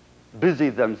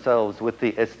busied themselves with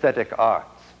the aesthetic arts.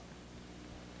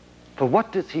 For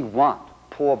what does he want,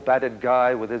 poor battered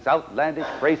guy with his outlandish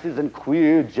graces and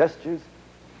queer gestures?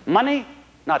 Money?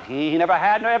 Not he. He never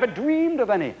had nor ever dreamed of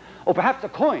any. Or perhaps a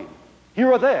coin,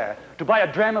 here or there, to buy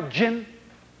a dram of gin,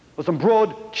 or some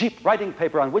broad, cheap writing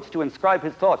paper on which to inscribe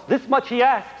his thoughts. This much he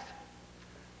asks.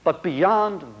 But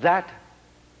beyond that,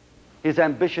 his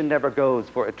ambition never goes,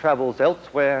 for it travels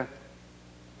elsewhere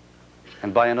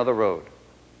and by another road.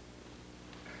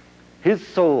 His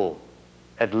soul,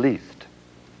 at least,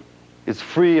 is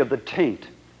free of the taint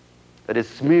that is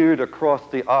smeared across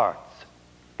the arts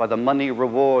by the money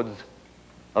rewards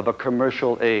of a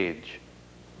commercial age.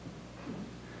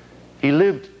 He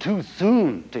lived too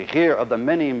soon to hear of the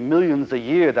many millions a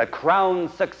year that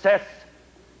crown success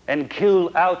and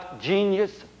kill out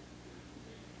genius,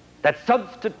 that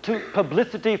substitute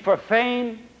publicity for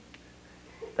fame,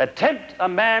 that tempt a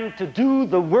man to do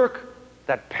the work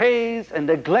that pays and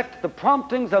neglect the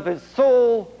promptings of his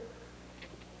soul,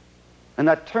 and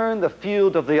that turn the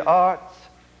field of the arts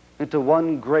into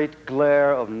one great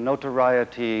glare of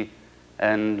notoriety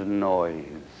and noise.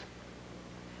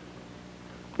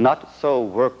 Not so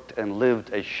worked and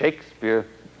lived a Shakespeare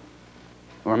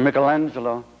or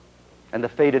Michelangelo, and the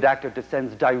faded actor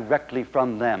descends directly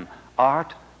from them.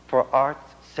 Art for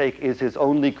art's sake is his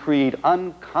only creed,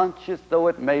 unconscious though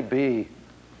it may be.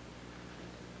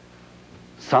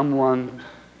 Someone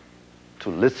to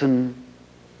listen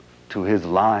to his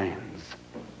lines.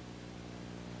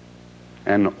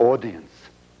 An audience,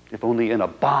 if only in a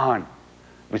barn,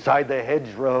 beside the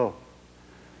hedgerow.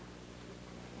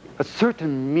 A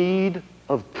certain meed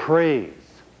of praise,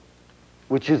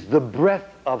 which is the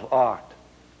breath of art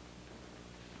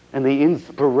and the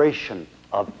inspiration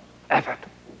of effort.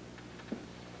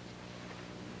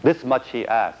 This much he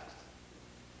asks,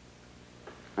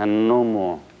 and no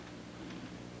more.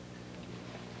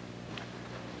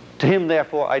 To him,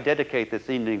 therefore, I dedicate this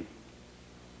evening.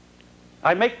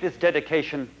 I make this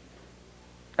dedication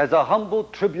as a humble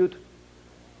tribute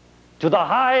to the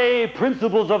high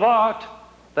principles of art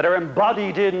that are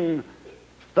embodied in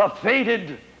the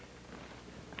faded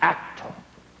actor.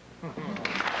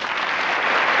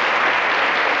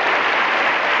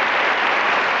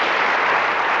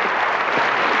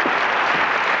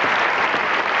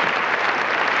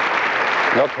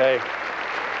 Okay.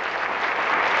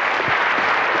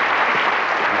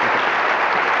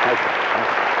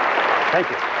 Thank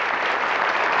you.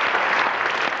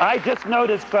 I just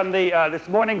noticed from this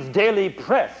morning's daily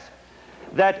press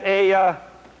that a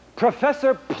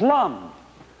Professor Plum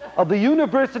of the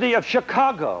University of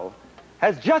Chicago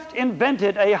has just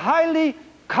invented a highly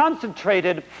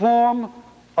concentrated form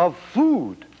of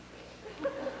food.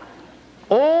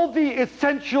 All the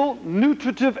essential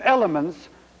nutritive elements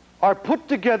are put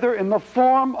together in the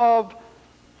form of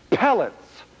pellets,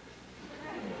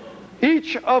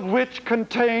 each of which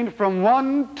contain from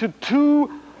 1 to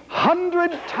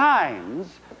 200 times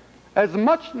as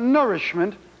much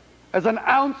nourishment as an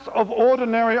ounce of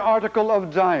ordinary article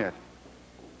of diet.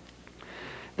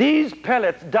 These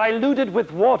pellets, diluted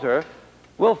with water,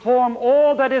 will form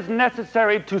all that is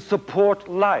necessary to support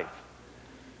life.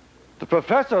 The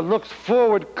professor looks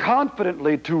forward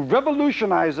confidently to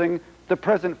revolutionizing the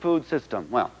present food system.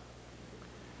 Well,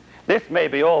 this may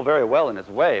be all very well in its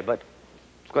way, but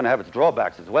it's going to have its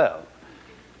drawbacks as well.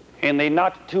 In the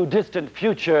not too distant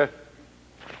future,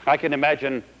 I can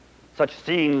imagine such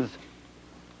scenes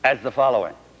as the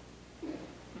following.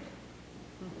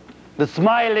 The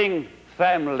smiling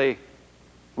family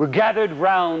were gathered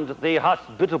round the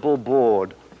hospitable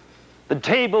board. The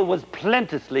table was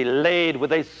plenteously laid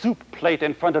with a soup plate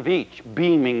in front of each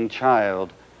beaming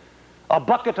child, a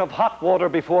bucket of hot water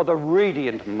before the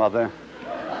radiant mother,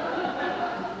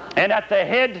 and at the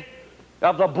head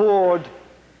of the board,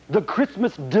 the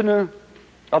Christmas dinner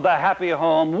of the happy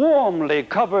home, warmly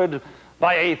covered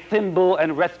by a thimble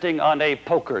and resting on a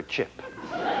poker chip.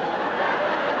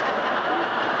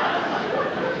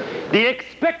 The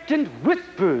expectant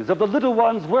whispers of the little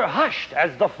ones were hushed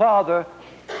as the father,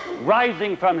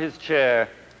 rising from his chair,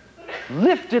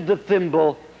 lifted the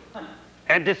thimble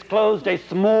and disclosed a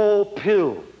small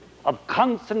pill of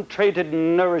concentrated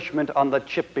nourishment on the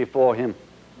chip before him.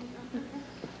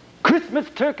 Christmas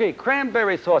turkey,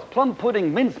 cranberry sauce, plum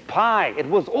pudding, mince pie, it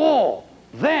was all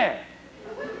there,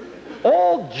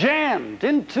 all jammed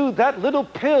into that little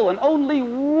pill and only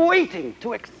waiting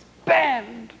to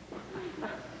expand.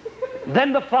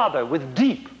 Then the father, with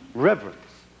deep reverence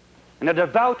and a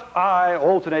devout eye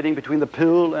alternating between the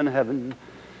pill and heaven,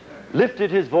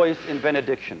 lifted his voice in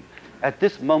benediction. At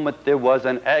this moment there was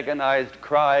an agonized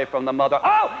cry from the mother.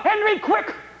 "Oh, Henry,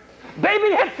 quick!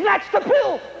 Baby has snatched the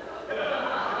pill!"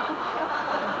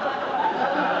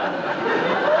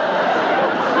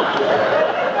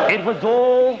 It was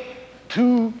all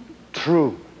too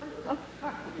true.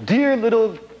 Dear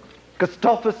little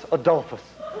Gustavus Adolphus,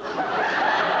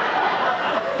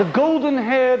 the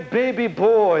golden-haired baby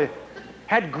boy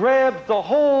had grabbed the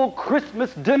whole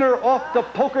Christmas dinner off the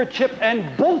poker chip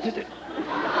and bolted it.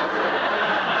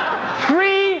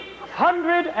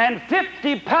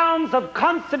 350 pounds of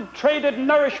concentrated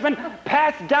nourishment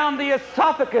passed down the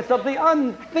esophagus of the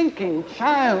unthinking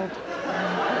child.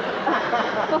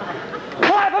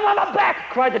 "Clap him on the back!"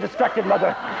 cried the distracted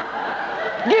mother.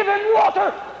 "Give him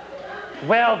water!"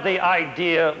 Well, the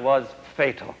idea was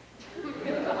fatal.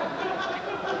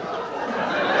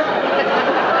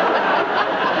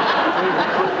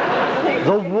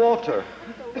 The water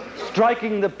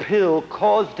striking the pill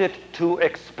caused it to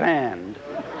expand.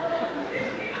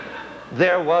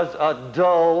 There was a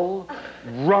dull,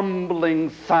 rumbling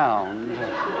sound,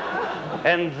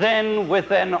 and then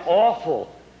with an awful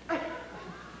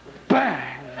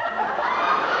bang,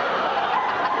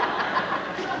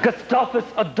 Gustavus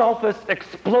Adolphus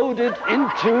exploded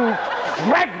into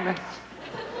fragments.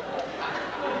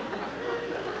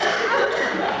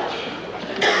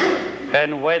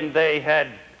 And when they had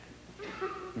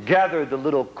gathered the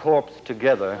little corpse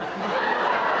together,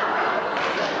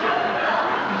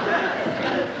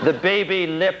 the baby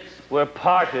lips were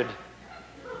parted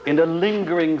in a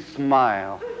lingering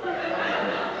smile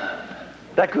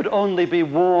that could only be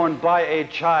worn by a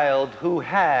child who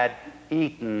had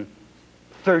eaten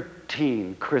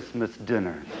 13 Christmas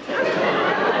dinners.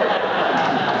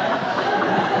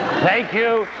 Thank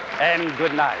you, and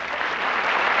good night.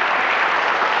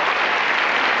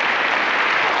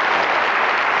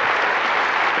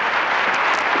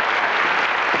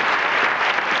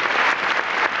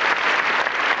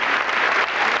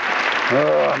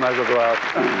 Oh, I might as well go out.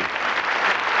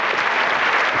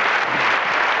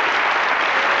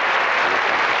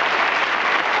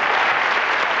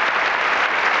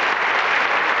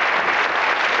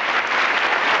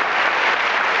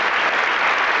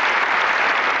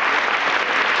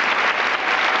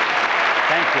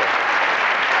 Thank you.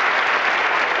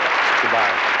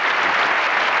 Goodbye.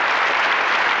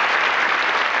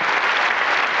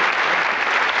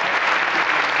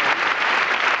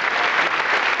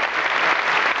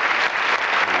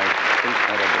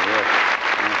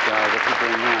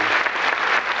 I'm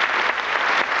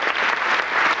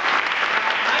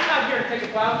not here to take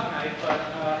a bow tonight, but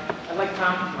I'd like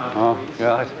Tom to come out, please. Oh,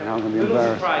 God, now I'm going to be Little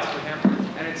embarrassed. surprise for him.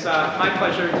 And it's my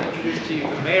pleasure to introduce to you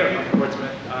the Mayor of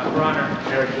Portsmouth, Her Honor,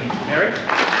 Mary Queen. Mary?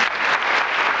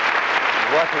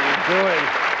 What are you doing?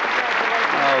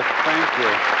 Oh, thank you.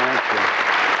 Thank you.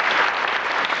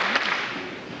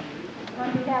 On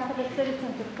behalf of the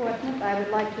citizens of Portsmouth, I would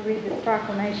like to read this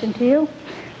proclamation to you.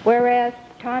 Whereas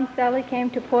Tom Celli came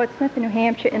to Portsmouth, New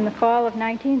Hampshire in the fall of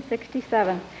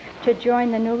 1967 to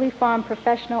join the newly formed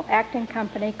professional acting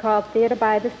company called Theater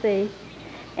by the Sea,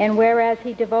 and whereas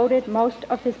he devoted most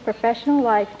of his professional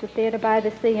life to Theater by the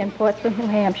Sea in Portsmouth, New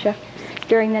Hampshire,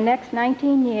 during the next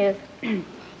 19 years,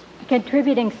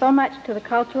 contributing so much to the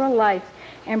cultural life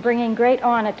and bringing great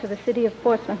honor to the city of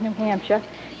Portsmouth, New Hampshire,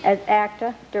 as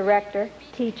actor, director,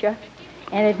 teacher,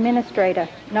 and administrator,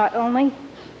 not only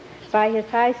by his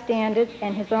high standards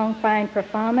and his own fine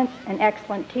performance and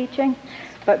excellent teaching,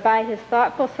 but by his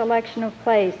thoughtful selection of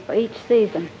plays for each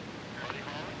season.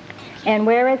 And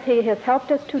whereas he has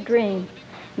helped us to dream,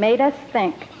 made us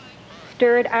think,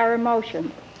 stirred our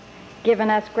emotions, given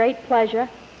us great pleasure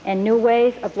and new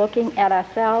ways of looking at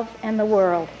ourselves and the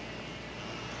world.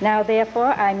 Now,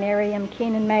 therefore, I, Mary M.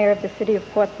 Keenan, Mayor of the City of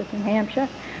Portsmouth, New Hampshire,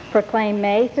 proclaim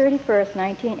May 31st,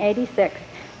 1986,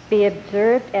 be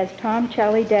observed as Tom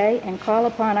Celli Day, and call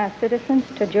upon our citizens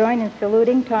to join in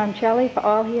saluting Tom Celli for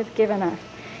all he has given us,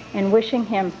 and wishing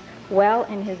him well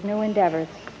in his new endeavors.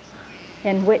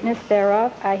 In witness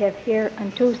thereof, I have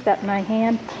hereunto set my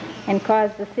hand and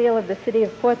caused the seal of the City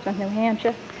of Portsmouth, New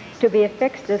Hampshire, to be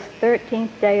affixed this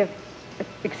 30th day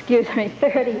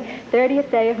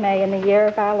of May in the year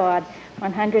of our Lord,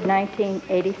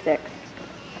 1986.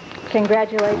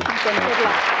 Congratulations and good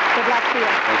luck. Good luck to you.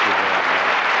 Thank you very much.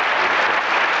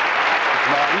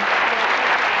 Martin?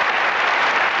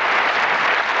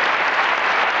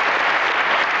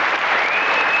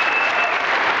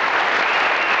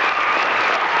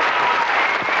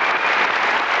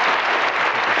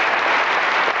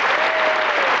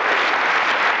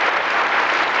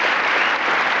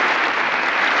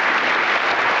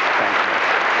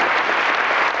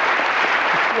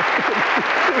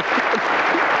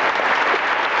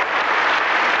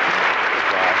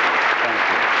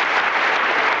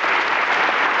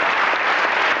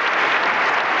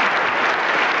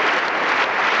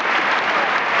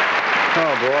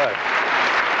 Oh, boy.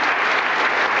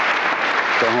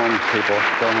 Go home, people.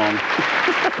 Go home.